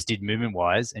is you just did movement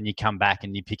wise, and you come back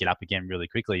and you pick it up again really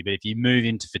quickly. But if you move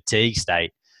into fatigue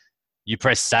state, you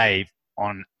press save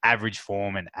on average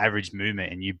form and average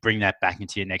movement, and you bring that back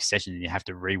into your next session, and you have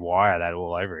to rewire that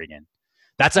all over again.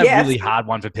 That's a really hard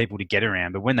one for people to get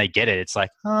around. But when they get it, it's like,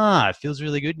 it feels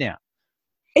really good now.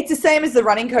 It's the same as the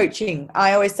running coaching.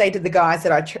 I always say to the guys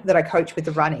that I coach with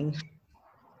the running,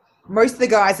 most of the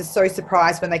guys are so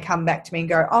surprised when they come back to me and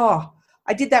go, oh,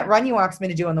 I did that run you asked me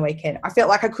to do on the weekend. I felt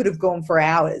like I could have gone for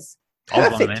hours.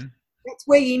 Perfect. That's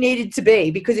where you needed to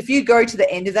be, because if you go to the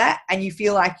end of that and you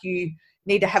feel like you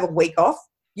need to have a week off,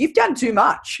 you've done too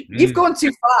much. You've gone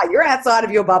too far. You're outside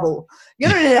of your bubble. You're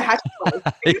not in a happy place.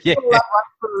 You've been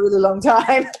for a really long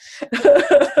time.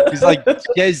 Because like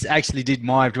Jez actually did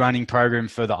my running program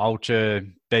for the Ultra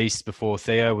Beast before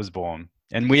Theo was born.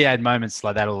 And we had moments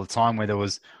like that all the time where there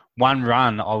was one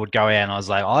run I would go out and I was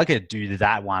like, I could do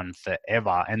that one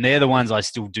forever. And they're the ones I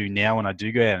still do now when I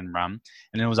do go out and run.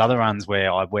 And there was other runs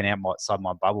where I went outside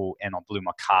my bubble and I blew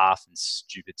my calf and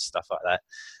stupid stuff like that.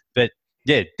 But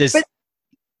yeah,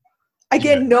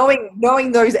 again,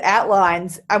 knowing those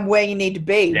outlines and where you need to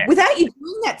be, without you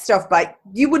doing that stuff, but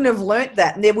you wouldn't have learnt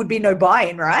that and there would be no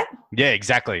buy-in, right? Yeah,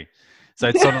 exactly. So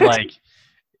it's sort of like,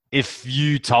 if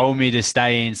you told me to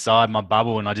stay inside my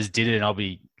bubble and I just did it, and I'll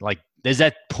be like there's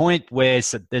that point where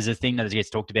there's a thing that gets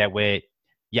talked about where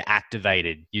you're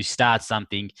activated. You start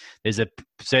something. There's a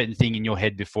certain thing in your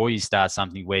head before you start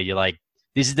something where you're like,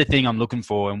 this is the thing I'm looking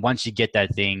for. And once you get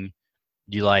that thing,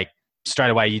 you like straight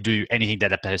away, you do anything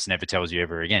that a person ever tells you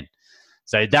ever again.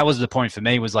 So that was the point for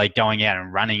me, was like going out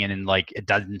and running, and like, it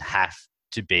doesn't have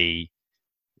to be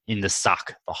in the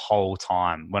suck the whole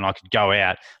time. When I could go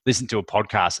out, listen to a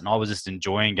podcast, and I was just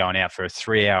enjoying going out for a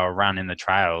 3-hour run in the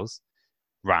trails,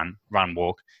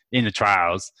 walk in the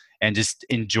trails, and just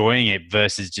enjoying it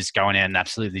versus just going out and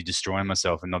absolutely destroying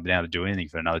myself and not being able to do anything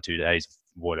for another 2 days,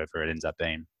 whatever it ends up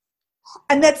being.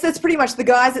 And that's pretty much the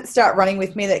guys that start running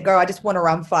with me that go, I just want to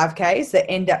run 5Ks, that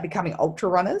end up becoming ultra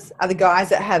runners, are the guys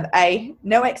that have A,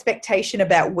 no expectation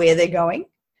about where they're going,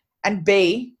 and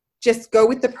B, just go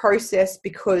with the process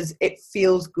because it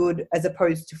feels good as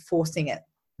opposed to forcing it.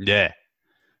 Yeah.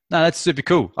 No, that's super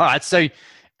cool. All right. So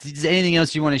is there anything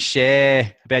else you want to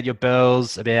share about your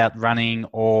bells, about running,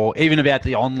 or even about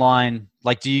the online?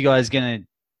 Like, do you guys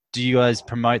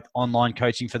promote online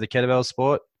coaching for the kettlebell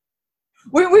sport?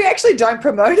 We actually don't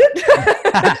promote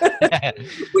it.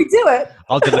 We do it.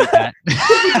 I'll delete that.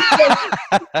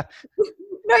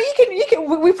 No, you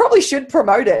can. We probably should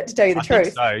promote it, to tell you the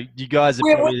truth. So you guys are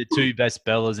probably the two best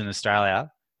bellers in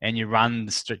Australia, and you run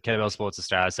the Kettlebell Sports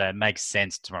Australia, so it makes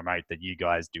sense to promote that you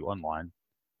guys do online.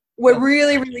 We're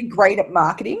really, really great at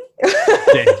marketing.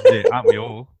 Yeah, aren't we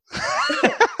all?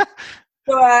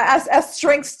 So our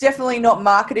strength's definitely not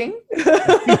marketing.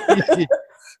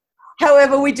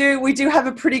 However, we do have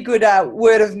a pretty good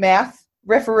word of mouth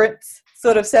reference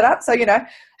sort of setup. So,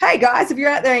 hey guys, if you're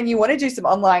out there and you want to do some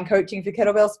online coaching for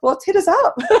kettlebell sports, hit us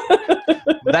up.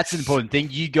 Well, that's an important thing.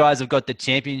 You guys have got the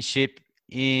championship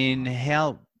in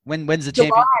when's the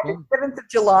championship? The 7th of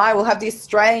July, we'll have the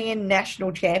Australian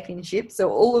National Championship.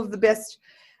 So all of the best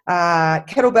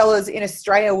kettlebellers in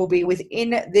Australia will be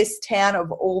within this town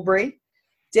of Albury.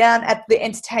 Down at the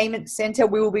entertainment centre,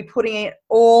 we will be putting it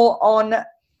all on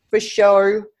for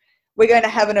show. We're going to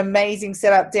have an amazing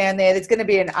setup down there. There's going to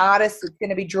be an artist that's going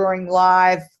to be drawing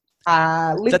live. Is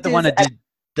that the one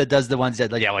that does the ones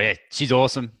that, yeah, she's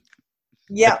awesome.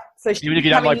 Yeah. So even if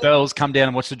you don't like bells, come down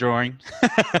and watch the drawing.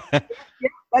 Yeah,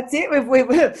 that's it. We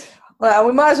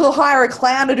might as well hire a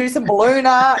clown to do some balloon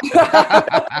art.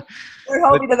 Don't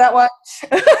hold me to that one.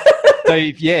 So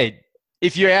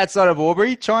if you're outside of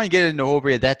Albury, try and get into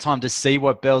Albury at that time to see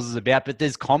what bells is about. But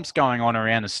there's comps going on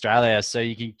around Australia, so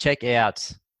you can check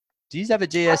out. Do you have a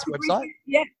GS website?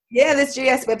 Yeah, there's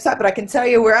GS website, but I can tell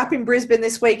you we're up in Brisbane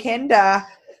this weekend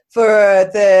for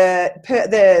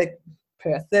the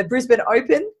Brisbane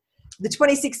Open. The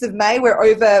 26th of May, we're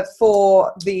over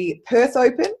for the Perth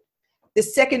Open. The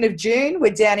 2nd of June,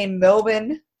 we're down in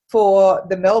Melbourne for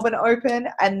the Melbourne Open.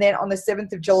 And then on the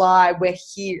 7th of July, we're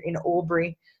here in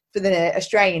Albury for the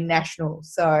Australian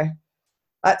Nationals. So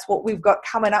that's what we've got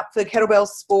coming up for kettlebell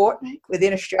sport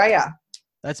within Australia.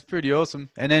 That's pretty awesome.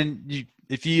 And then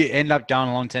if you end up going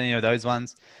along to any of those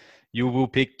ones, you will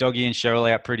pick Doggy and Cheryl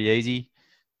out pretty easy.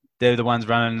 They're the ones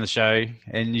running the show,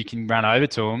 and you can run over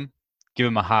to them, give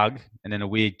them a hug, and then a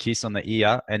weird kiss on the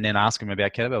ear, and then ask them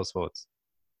about kettlebell sports.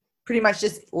 Pretty much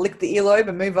just lick the earlobe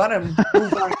and move on and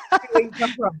move on.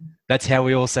 That's how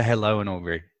we all say hello in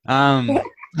Albury. All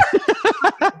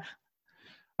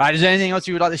right, is there anything else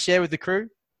you would like to share with the crew?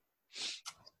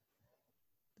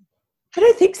 I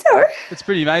don't think so. It's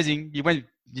pretty amazing. You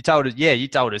told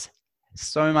us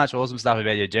so much awesome stuff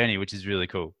about your journey, which is really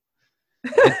cool.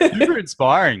 It's super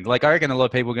inspiring. Like, I reckon a lot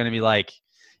of people are going to be like,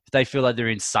 if they feel like they're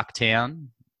in Sucktown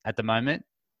at the moment,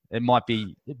 it'd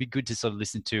be good to sort of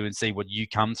listen to and see what you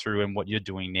come through and what you're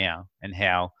doing now and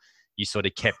how you sort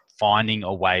of kept finding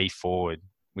a way forward,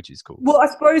 which is cool. Well, I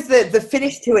suppose the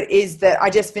finish to it is that I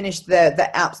just finished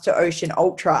the Alps to Ocean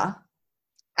Ultra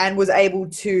and was able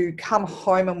to come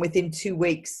home and within 2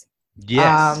 weeks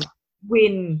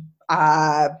win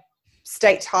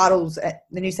state titles at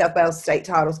the New South Wales state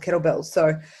titles kettlebells.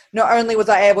 So not only was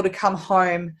I able to come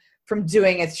home from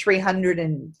doing a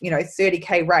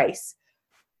 330K race,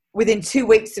 within 2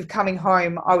 weeks of coming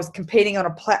home, I was competing on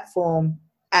a platform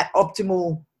at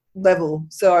optimal level.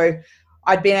 So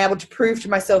I'd been able to prove to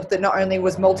myself that not only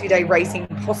was multi-day racing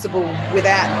possible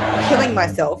without killing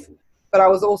myself, but I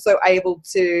was also able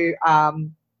to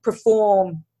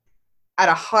perform at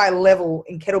a high level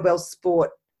in kettlebell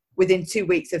sport within 2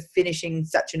 weeks of finishing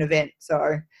such an event.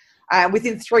 So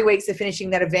within 3 weeks of finishing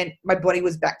that event, my body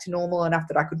was back to normal enough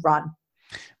that I could run.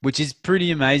 Which is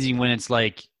pretty amazing when it's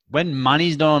like, when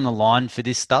money's not on the line for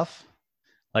this stuff,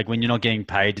 like when you're not getting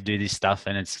paid to do this stuff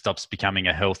and it stops becoming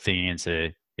a health thing,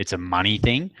 it's a money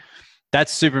thing.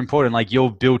 That's super important. Like,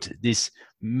 you've built this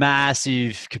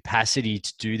massive capacity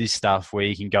to do this stuff where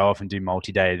you can go off and do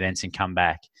multi-day events and come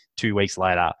back 2 weeks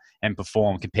later and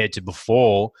perform, compared to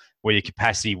before where your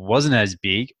capacity wasn't as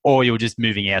big, or you were just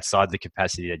moving outside the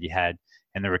capacity that you had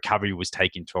and the recovery was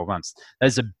taking 12 months.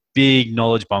 That's a big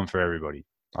knowledge bomb for everybody,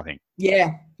 I think.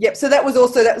 Yeah. Yep. So that was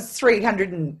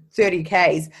 330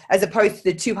 Ks as opposed to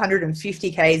the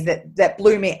 250 Ks that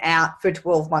blew me out for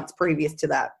 12 months previous to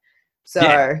that. So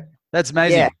yeah, that's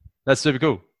amazing. That's super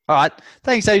cool. All right.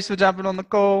 Thanks, Ace, for jumping on the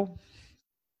call.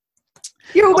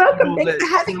 You're welcome. Thanks for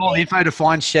having me. All the info to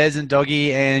find Shez and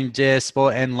Doggy and JS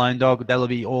Sport and Lone Dog, that'll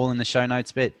be all in the show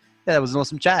notes. But yeah, that was an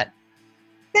awesome chat.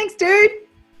 Thanks, dude.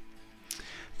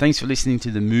 Thanks for listening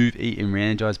to the Move, Eat and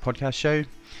Re-Energize podcast show.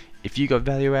 If you got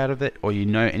value out of it, or you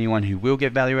know anyone who will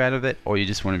get value out of it, or you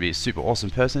just want to be a super awesome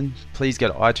person, please go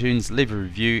to iTunes, leave a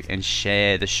review, and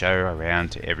share the show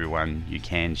around to everyone you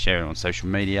can. Share it on social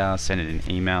media, send it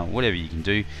an email, whatever you can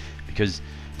do, because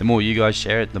the more you guys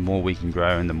share it, the more we can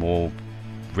grow and the more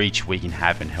reach we can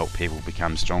have and help people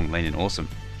become strong, lean, and awesome.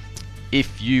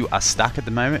 If you are stuck at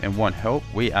the moment and want help,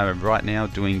 we are right now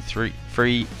doing 3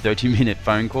 free 30-minute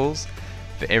phone calls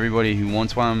for everybody who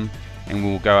wants one. And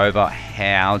we'll go over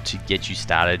how to get you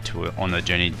started on the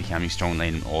journey to becoming strong,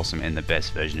 lean, and awesome, and the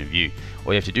best version of you.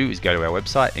 All you have to do is go to our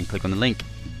website and click on the link.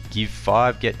 Give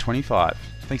 5, get 25.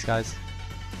 Thanks, guys.